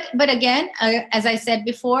 So, but again, as I said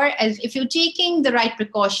before, if you're taking the right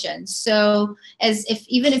precautions, so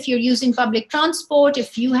even if you're using public transport,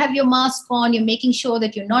 if you have your mask on, you're making sure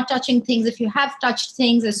that you're not touching things. If you have touched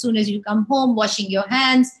things, as soon as you come home, washing your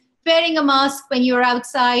hands, wearing a mask when you're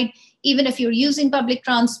outside, even if you're using public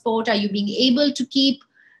transport, are you being able to keep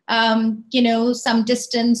some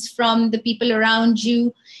distance from the people around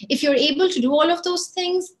you? If you're able to do all of those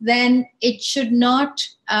things, then it should not,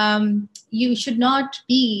 you should not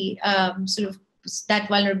be sort of that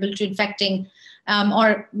vulnerable to infecting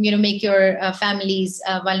or, make your families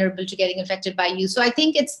vulnerable to getting infected by you. So I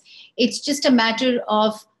think it's just a matter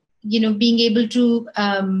of, being able to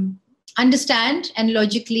understand and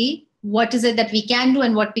logically what is it that we can do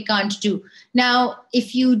and what we can't do. Now,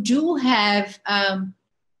 if you do have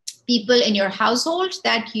people in your household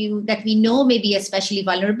that we know may be especially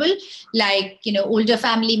vulnerable, like older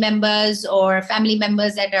family members or family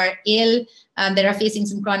members that are ill, that are facing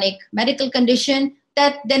some chronic medical condition,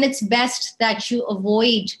 then it's best that you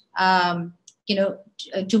avoid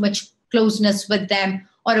too much closeness with them,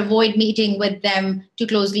 or avoid meeting with them too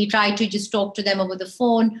closely. Try to just talk to them over the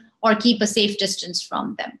phone or keep a safe distance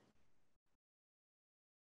from them.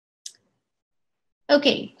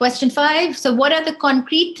 Okay, question 5. So what are the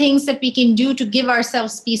concrete things that we can do to give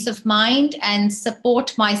ourselves peace of mind and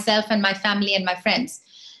support myself and my family and my friends?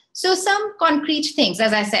 So some concrete things,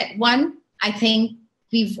 as I said, one, I think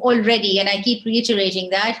we've already, and I keep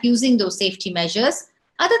reiterating that, using those safety measures.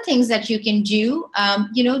 Other things that you can do,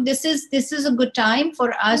 this is a good time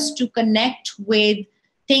for us to connect with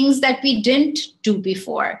things that we didn't do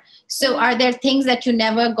before. So are there things that you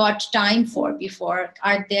never got time for before?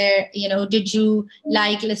 Are there, did you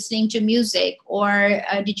like listening to music, or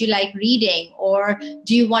did you like reading, or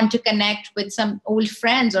do you want to connect with some old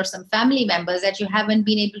friends or some family members that you haven't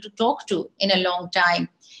been able to talk to in a long time?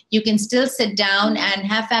 You can still sit down and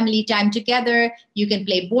have family time together. You can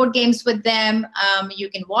play board games with them. You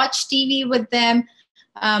can watch TV with them.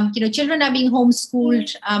 Children are being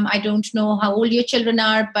homeschooled. I don't know how old your children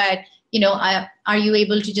are, but are you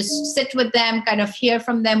able to just sit with them, kind of hear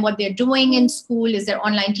from them what they're doing in school? Is there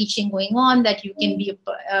online teaching going on that you can be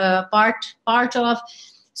a part of?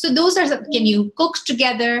 So those are, can you cook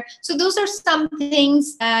together? So those are some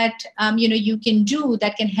things that you can do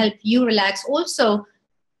that can help you relax. Also,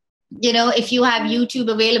 if you have YouTube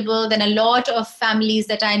available, then a lot of families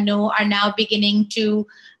that I know are now beginning to,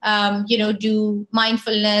 do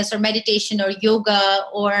mindfulness or meditation or yoga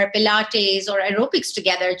or Pilates or aerobics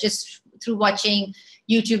together just through watching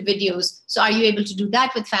YouTube videos. So are you able to do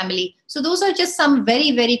that with family? So those are just some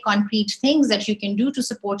very, very concrete things that you can do to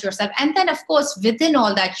support yourself. And then, of course, within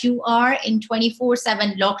all that, you are in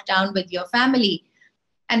 24/7 lockdown with your family,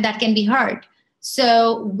 and that can be hard.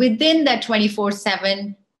 So within that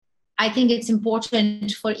 24/7, I think it's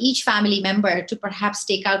important for each family member to perhaps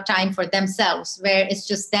take out time for themselves, where it's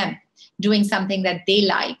just them doing something that they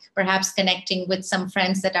like, perhaps connecting with some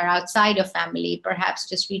friends that are outside of family, perhaps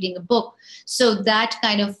just reading a book. So that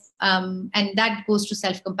kind of, and that goes to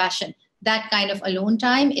self-compassion. That kind of alone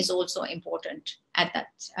time is also important at that,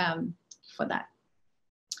 for that.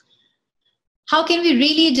 How can we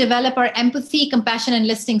really develop our empathy, compassion, and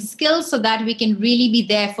listening skills so that we can really be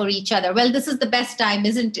there for each other? Well, this is the best time,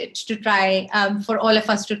 isn't it, to try, for all of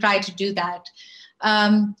us to try to do that.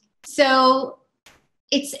 So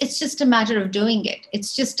it's just a matter of doing it.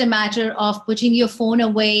 It's just a matter of putting your phone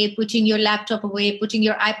away, putting your laptop away, putting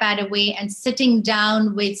your iPad away, and sitting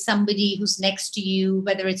down with somebody who's next to you,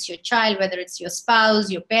 whether it's your child, whether it's your spouse,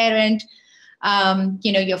 your parent,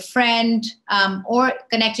 your friend, or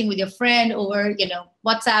connecting with your friend over,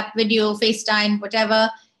 WhatsApp, video, FaceTime, whatever,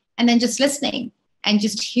 and then just listening and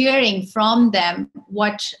just hearing from them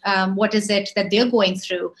what is it that they're going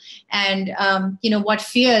through, and what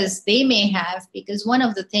fears they may have. Because one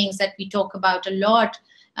of the things that we talk about a lot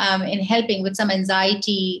in helping with some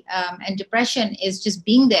anxiety and depression is just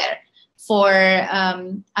being there for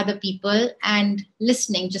other people and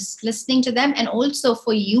listening, just listening to them, and also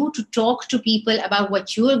for you to talk to people about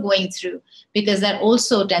what you are going through, because that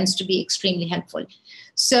also tends to be extremely helpful.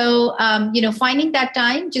 So, finding that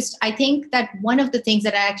time, I think that one of the things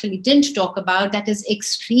that I actually didn't talk about that is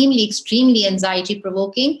extremely, extremely anxiety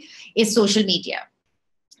provoking is social media.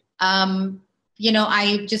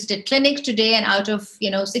 I just did clinic today, and out of,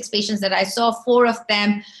 6 patients that I saw, 4 of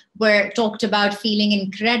them were talked about feeling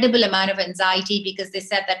incredible amount of anxiety because they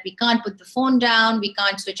said that we can't put the phone down, we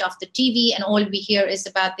can't switch off the TV, and all we hear is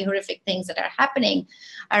about the horrific things that are happening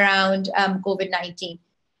around COVID-19.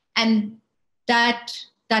 And that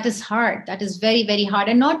is hard. That is very, very hard.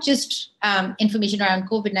 And not just information around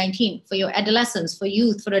COVID-19, for your adolescents, for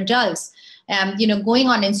youth, for adults. Going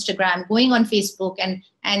on Instagram, going on Facebook,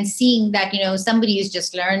 and seeing that, somebody has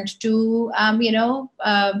just learned to,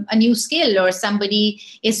 a new skill, or somebody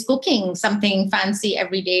is cooking something fancy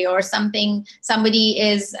every day, or somebody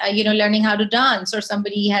is, learning how to dance, or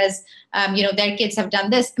somebody has, their kids have done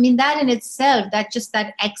this. I mean, that in itself,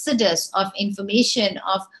 that exodus of information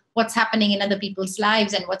of what's happening in other people's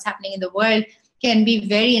lives and what's happening in the world can be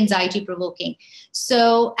very anxiety provoking.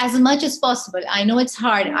 So as much as possible, I know it's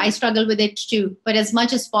hard, I struggle with it too, but as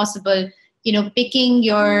much as possible, picking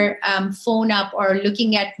your phone up or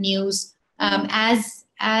looking at news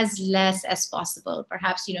as less as possible,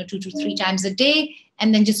 perhaps, 2 to 3 times a day,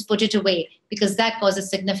 and then just put it away, because that causes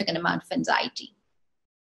significant amount of anxiety.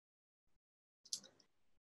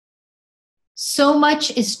 So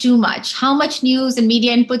much is too much. How much news and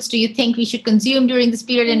media inputs do you think we should consume during this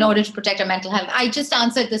period in order to protect our mental health? I just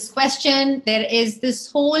answered this question. There is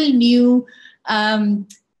this whole new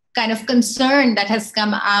kind of concern that has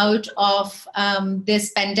come out of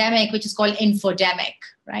this pandemic, which is called infodemic,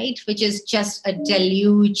 right? Which is just a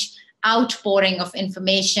deluge outpouring of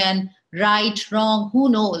information, right, wrong, who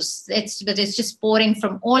knows? But it's just pouring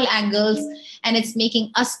from all angles, and it's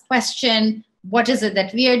making us question what is it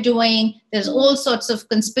that we are doing. There's all sorts of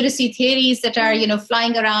conspiracy theories that are,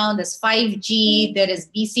 flying around. There's 5G, there is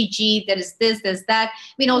BCG, there is this, there's that.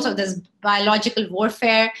 I mean, also there's biological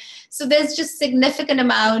warfare. So there's just significant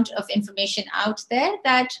amount of information out there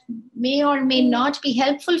that may or may not be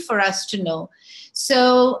helpful for us to know.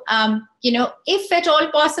 So, if at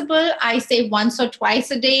all possible, I say once or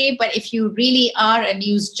twice a day. But if you really are a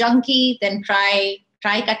news junkie, then try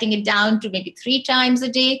cutting it down to maybe 3 times a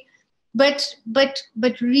day. But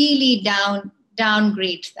really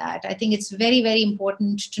downgrade that. I think it's very, very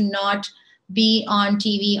important to not be on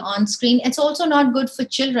TV, on screen. It's also not good for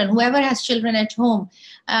children. Whoever has children at home,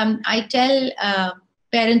 I tell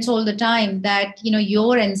parents all the time that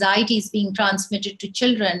your anxiety is being transmitted to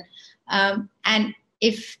children, and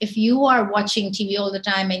if you are watching TV all the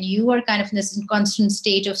time and you are kind of in this constant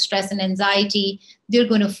state of stress and anxiety, they're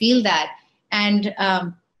going to feel that. And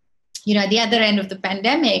at the other end of the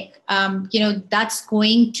pandemic, that's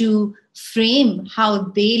going to frame how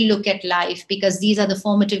they look at life, because these are the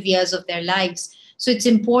formative years of their lives. So it's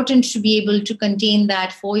important to be able to contain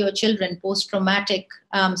that for your children. Post-traumatic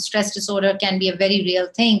stress disorder can be a very real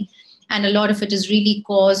thing. And a lot of it is really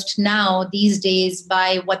caused now these days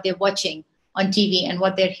by what they're watching on TV and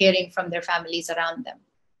what they're hearing from their families around them.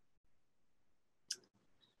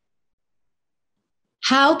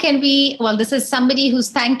 How can we, well, this is somebody who's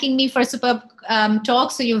thanking me for a superb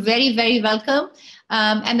talk, so you're very, very welcome.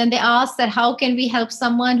 And then they ask that how can we help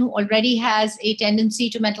someone who already has a tendency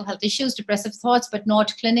to mental health issues, depressive thoughts, but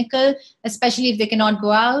not clinical, especially if they cannot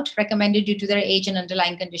go out, recommended due to their age and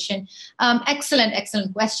underlying condition. Excellent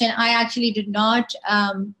question. I actually did not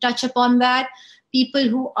touch upon that. People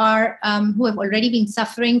who are who have already been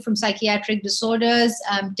suffering from psychiatric disorders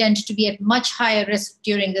tend to be at much higher risk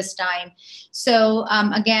during this time. So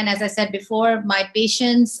again, as I said before, my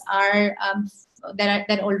patients are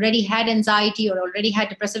that already had anxiety or already had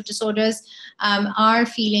depressive disorders are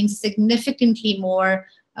feeling significantly more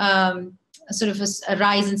sort of a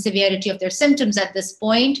rise in severity of their symptoms at this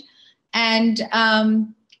point. And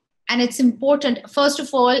it's important, first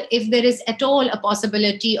of all, if there is at all a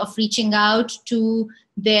possibility of reaching out to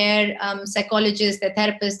their psychologists, their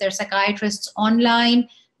therapists, their psychiatrists online.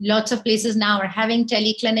 Lots of places now are having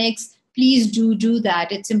teleclinics. Please do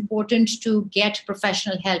that. It's important to get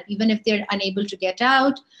professional help, even if they're unable to get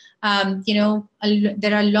out.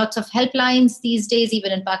 There are lots of helplines these days,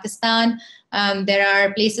 even in Pakistan. There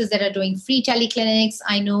are places that are doing free teleclinics.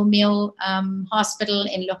 I know Mayo Hospital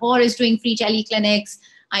in Lahore is doing free teleclinics.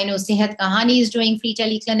 I know Sehat Kahani is doing free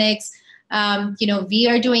teleclinics. We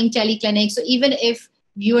are doing teleclinics. So even if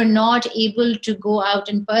you are not able to go out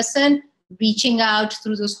in person, reaching out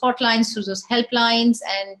through those hotlines, through those helplines,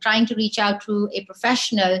 and trying to reach out to a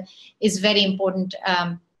professional is very important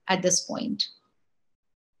at this point.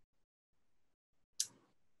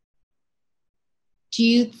 Do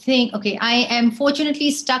you think, okay, I am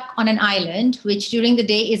fortunately stuck on an island, which during the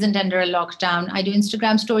day isn't under a lockdown. I do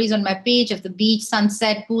Instagram stories on my page of the beach,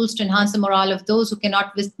 sunset, pools to enhance the morale of those who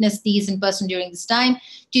cannot witness these in person during this time.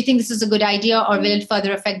 Do you think this is a good idea, or will it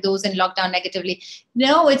further affect those in lockdown negatively?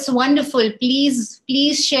 No, it's wonderful. Please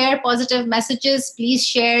share positive messages. Please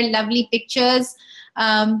share lovely pictures.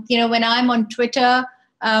 When I'm on Twitter,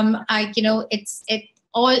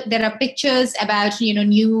 there are pictures about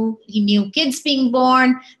new kids being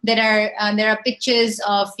born. There are pictures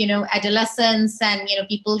of adolescents and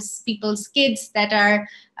people's kids that are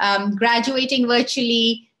graduating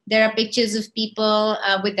virtually. There are pictures of people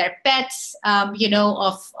with their pets, of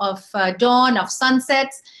dawn, of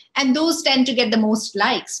sunsets, and those tend to get the most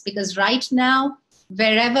likes, because right now,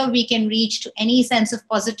 wherever we can reach to any sense of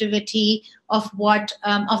positivity of what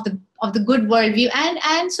of the good worldview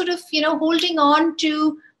and sort of holding on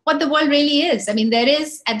to what the world really is. I mean, there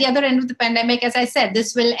is, at the other end of the pandemic, as I said,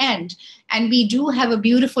 this will end, and we do have a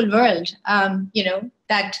beautiful world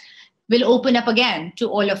that will open up again to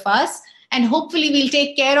all of us, and hopefully we'll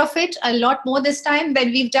take care of it a lot more this time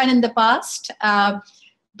than we've done in the past.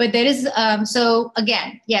 But there is, so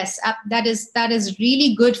again, yes, that is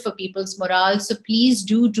really good for people's morale. So please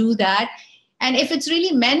do that. And if it's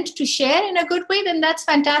really meant to share in a good way, then that's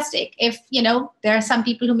fantastic. If, there are some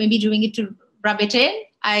people who may be doing it to rub it in,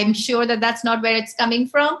 I'm sure that that's not where it's coming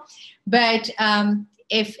from. But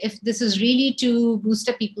if this is really to boost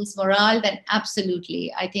up people's morale, then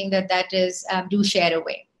absolutely, I think that is do share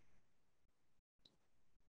away.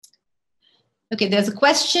 Okay, there's a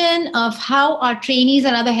question of how are trainees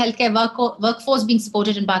and other healthcare workforce being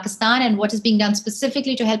supported in Pakistan, and what is being done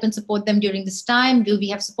specifically to help and support them during this time? Do we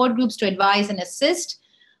have support groups to advise and assist,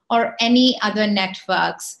 or any other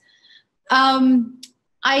networks?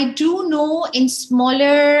 I do know in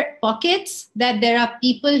smaller pockets that there are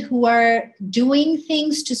people who are doing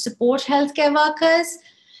things to support healthcare workers.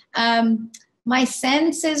 My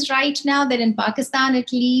sense is right now that in Pakistan,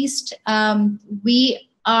 at least, we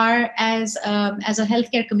are as a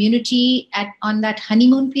healthcare community on that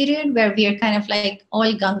honeymoon period where we are kind of like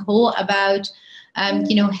all gung-ho about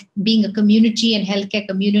being a community and healthcare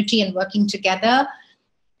community and working together.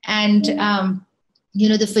 And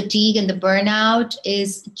the fatigue and the burnout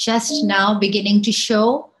is just now beginning to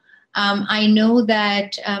show. I know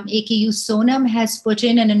that AKU Sonam has put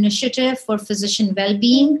in an initiative for physician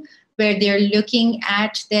well-being, where they're looking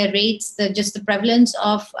at their rates, just the prevalence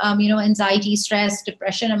of anxiety, stress,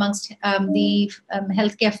 depression amongst the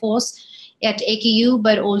healthcare force at AKU,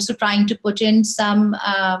 but also trying to put in some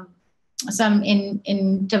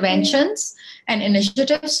interventions and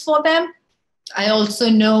initiatives for them. I also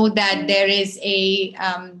know that there is a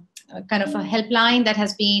kind of a helpline that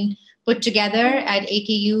has been put together at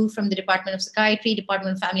AKU from the Department of Psychiatry,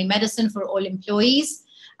 Department of Family Medicine for all employees.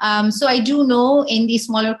 So I do know in the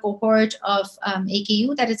smaller cohort of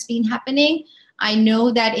AKU that it's been happening. I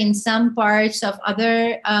know that in some parts of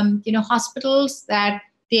other hospitals that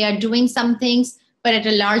they are doing some things, but at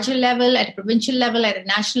a larger level, at a provincial level, at a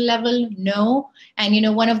national level, no.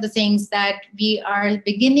 And one of the things that we are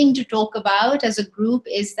beginning to talk about as a group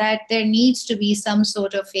is that there needs to be some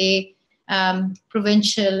sort of a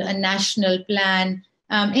provincial and national plan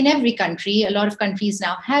in every country. A lot of countries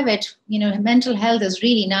now have it. Mental health is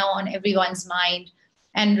really now on everyone's mind.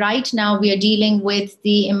 And right now we are dealing with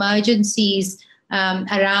the emergencies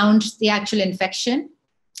around the actual infection.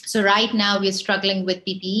 So right now we're struggling with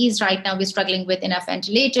PPEs. Right now we're struggling with enough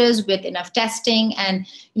ventilators, with enough testing, and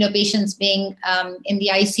patients being in the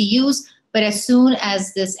ICUs. But as soon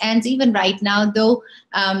as this ends, even right now, though,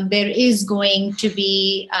 there is going to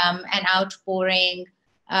be an outpouring,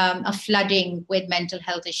 a flooding with mental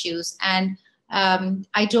health issues. And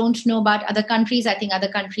I don't know about other countries. I think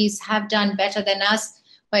other countries have done better than us.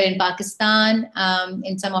 But in Pakistan,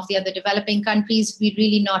 in some of the other developing countries, we're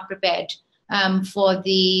really not prepared for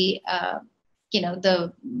the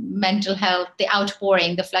the mental health, the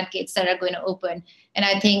outpouring, the floodgates that are going to open. And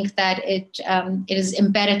I think that it is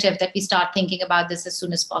imperative that we start thinking about this as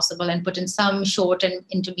soon as possible and put in some short and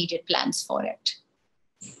intermediate plans for it.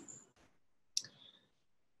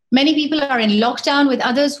 Many people are in lockdown with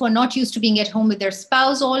others who are not used to being at home with their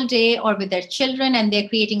spouse all day or with their children, and they're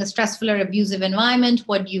creating a stressful or abusive environment.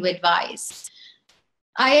 What do you advise?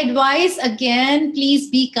 I advise, again, please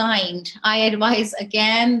be kind. I advise,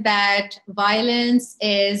 again, that violence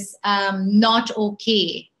is not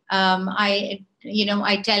okay. I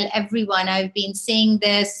tell everyone, I've been saying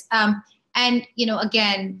this. And,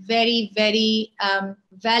 again, very, very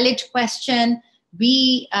valid question.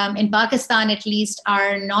 We, in Pakistan at least,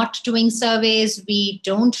 are not doing surveys. We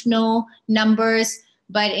don't know numbers.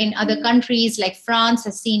 But in other countries, like France,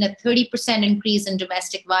 has seen a 30% increase in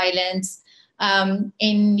domestic violence.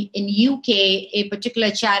 In UK, a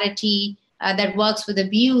particular charity that works with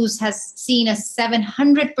abuse has seen a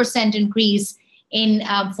 700% increase in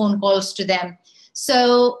phone calls to them.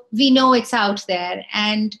 So we know it's out there,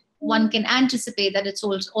 and one can anticipate that it's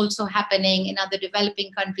also happening in other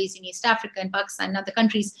developing countries in East Africa and Pakistan and other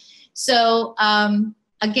countries. So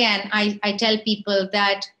again, I tell people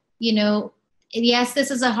that, yes,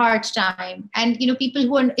 this is a hard time. And,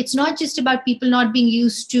 people it's not just about people not being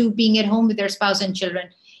used to being at home with their spouse and children.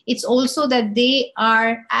 It's also that they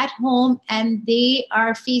are at home and they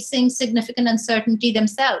are facing significant uncertainty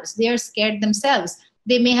themselves. They are scared themselves.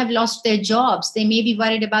 They may have lost their jobs. They may be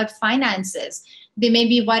worried about finances. They may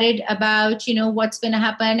be worried about, what's going to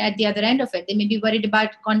happen at the other end of it. They may be worried about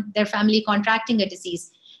their family contracting a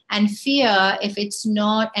disease. And fear, if it's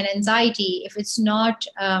not an anxiety, if it's not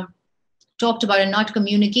talked about and not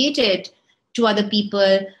communicated to other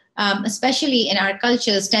people, especially in our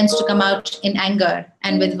cultures, tends to come out in anger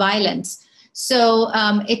and with violence. So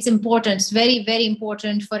it's important. It's very, very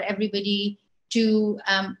important for everybody to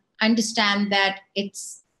understand that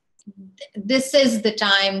this is the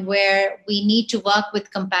time where we need to work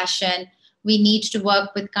with compassion. We need to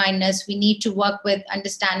work with kindness. We need to work with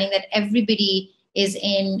understanding that everybody is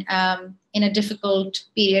in a difficult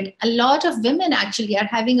period. A lot of women actually are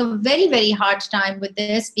having a very, very hard time with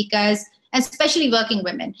this, because, especially working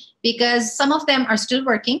women, because some of them are still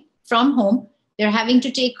working from home. They're having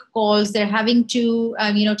to take calls. They're having to,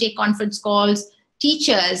 take conference calls.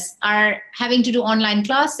 Teachers are having to do online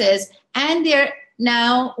classes, and they're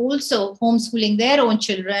now also homeschooling their own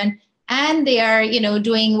children, and they are,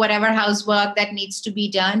 doing whatever housework that needs to be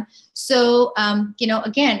done. So,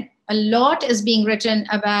 again, a lot is being written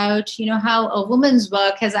about, how a woman's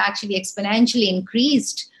work has actually exponentially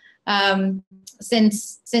increased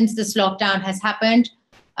since this lockdown has happened.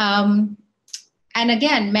 And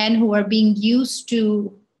again, men who are used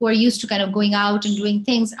to kind of going out and doing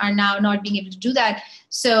things are now not being able to do that.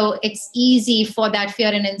 So it's easy for that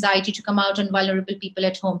fear and anxiety to come out on vulnerable people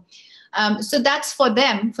at home. So that's for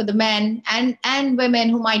them, for the men and women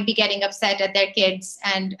who might be getting upset at their kids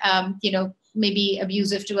and, maybe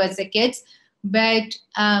abusive towards their kids. But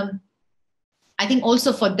I think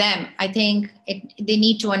also for them, I think they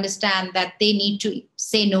need to understand that they need to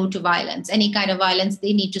say no to violence. Any kind of violence,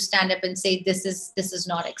 they need to stand up and say, this is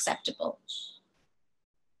not acceptable.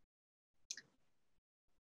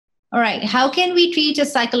 All right. How can we treat a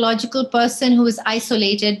psychological person who is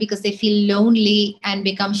isolated because they feel lonely and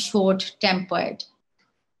become short-tempered?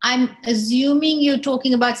 I'm assuming you're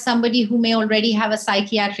talking about somebody who may already have a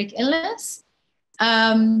psychiatric illness.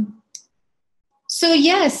 So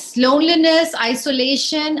yes, loneliness,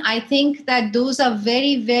 isolation, I think that those are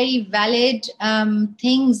very, very valid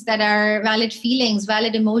things, that are valid feelings,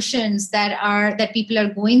 valid emotions that people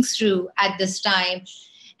are going through at this time.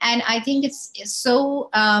 And I think it's so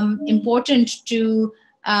important to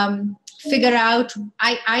figure out.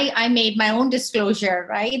 I made my own disclosure,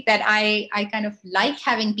 right? That I kind of like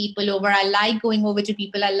having people over. I like going over to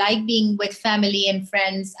people. I like being with family and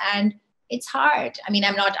friends. And it's hard. I mean,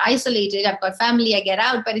 I'm not isolated. I've got family. I get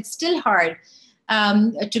out, but it's still hard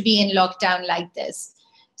to be in lockdown like this.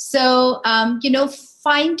 So,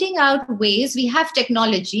 finding out ways. We have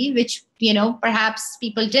technology, which, perhaps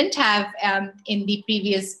people didn't have in the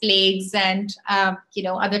previous plagues and,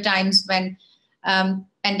 other times when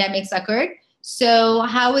pandemics occurred. So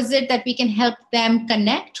how is it that we can help them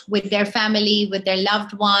connect with their family, with their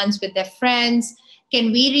loved ones, with their friends?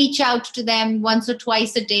 Can we reach out to them once or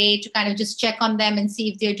twice a day to kind of just check on them and see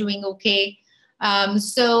if they're doing okay?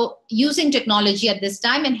 So using technology at this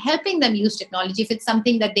time and helping them use technology, if it's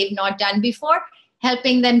something that they've not done before,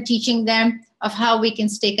 helping them, teaching them of how we can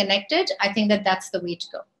stay connected. I think that that's the way to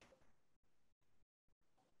go.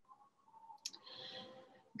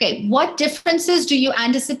 Okay, what differences do you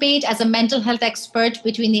anticipate as a mental health expert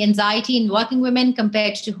between the anxiety in working women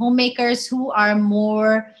compared to homemakers who are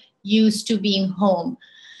more used to being home?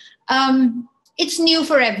 It's new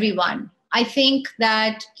for everyone. I think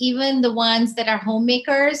that even the ones that are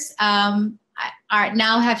homemakers are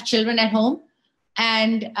now have children at home,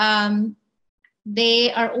 and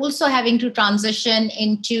they are also having to transition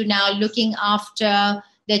into now looking after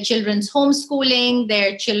their children's homeschooling,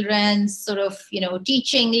 their children's sort of,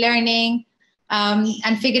 teaching, learning,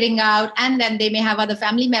 and figuring out. And then they may have other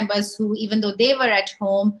family members who, even though they were at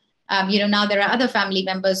home, now there are other family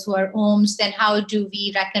members who are homes. Then how do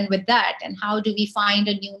we reckon with that? And how do we find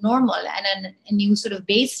a new normal and a new sort of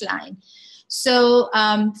baseline? So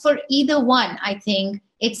for either one, I think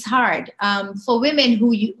it's hard. For women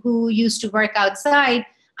who used to work outside,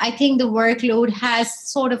 I think the workload has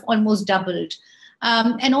sort of almost doubled.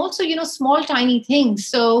 And also, small, tiny things.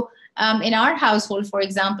 So in our household, for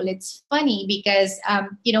example, it's funny because,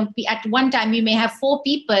 at one time we may have 4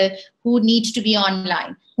 people who need to be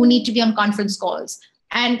online, who need to be on conference calls.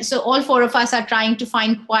 And so all 4 of us are trying to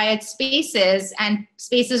find quiet spaces and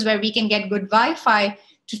spaces where we can get good Wi-Fi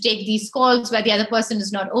to take these calls where the other person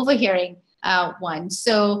is not overhearing one.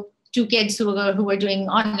 So 2 kids who are doing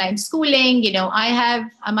online schooling, I have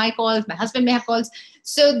my calls, my husband may have calls.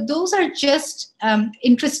 So those are just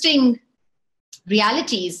interesting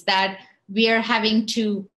realities that we are having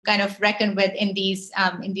to kind of reckon with in these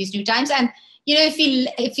new times. And if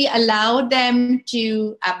we allow them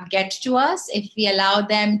to get to us, if we allow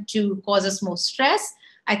them to cause us more stress,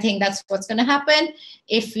 I think that's what's going to happen.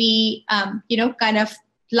 If we kind of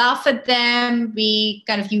laugh at them, we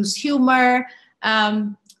kind of use humor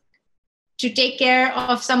to take care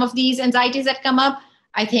of some of these anxieties that come up,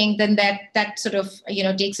 I think then that sort of,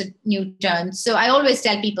 takes a new turn. So I always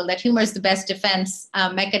tell people that humor is the best defense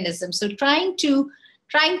mechanism. So trying to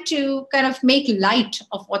kind of make light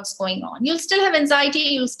of what's going on. You'll still have anxiety,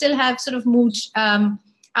 you'll still have sort of mood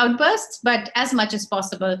outbursts, but as much as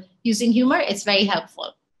possible using humor, it's very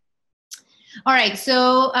helpful. All right,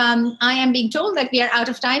 so I am being told that we are out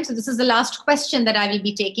of time. So this is the last question that I will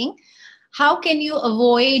be taking. How can you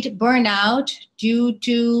avoid burnout due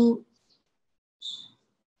to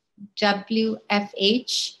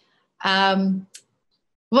WFH?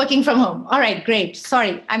 Working from home. All right, great.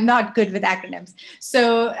 Sorry, I'm not good with acronyms.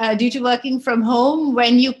 So due to working from home,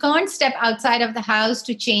 when you can't step outside of the house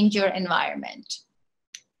to change your environment.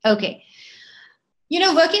 Okay. You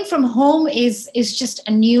know, working from home is just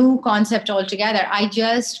a new concept altogether. I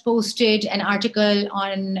just posted an article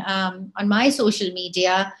on my social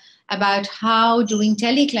media about how doing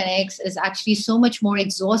teleclinics is actually so much more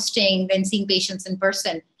exhausting than seeing patients in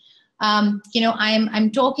person. You know, I'm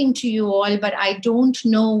talking to you all, but I don't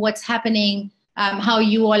know what's happening, how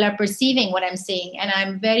you all are perceiving what I'm saying. And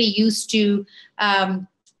I'm very used to kind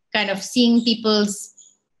of seeing people's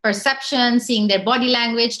perception, seeing their body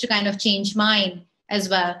language to kind of change mine as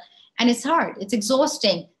well. And it's hard, it's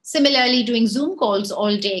exhausting. Similarly, doing Zoom calls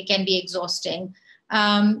all day can be exhausting.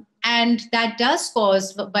 And that does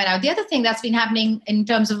cause burnout. The other thing that's been happening in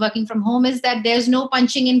terms of working from home is that there's no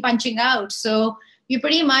punching in, punching out. So you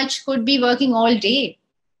pretty much could be working all day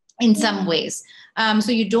in some ways.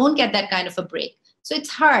 So you don't get that kind of a break. So it's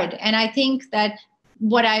hard. And I think that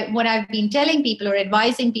what I've been telling people or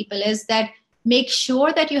advising people is that make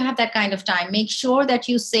sure that you have that kind of time. Make sure that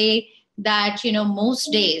you say that, you know,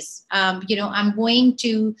 most days, you know, I'm going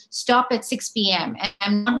to stop at 6 p.m. and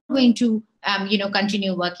I'm not going to, you know,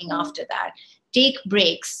 continue working after that. Take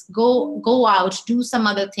breaks, go out, do some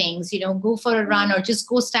other things, you know, go for a run or just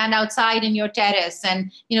go stand outside in your terrace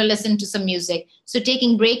and, you know, listen to some music. So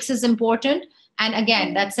taking breaks is important. And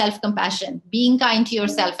again, that's self-compassion, being kind to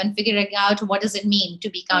yourself and figuring out what does it mean to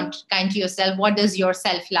be kind to yourself? What does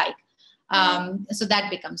yourself like? So that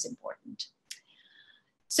becomes important.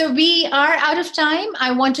 So we are out of time.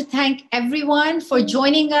 I want to thank everyone for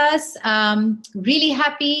joining us. Really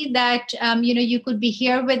happy that you know, you could be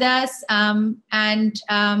here with us, and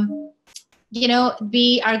you know,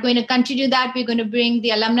 we are going to continue that. We're going to bring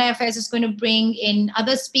the Alumni Affairs is going to bring in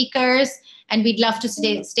other speakers, and we'd love to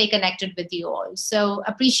stay connected with you all. So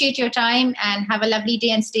appreciate your time and have a lovely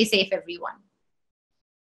day and stay safe, everyone.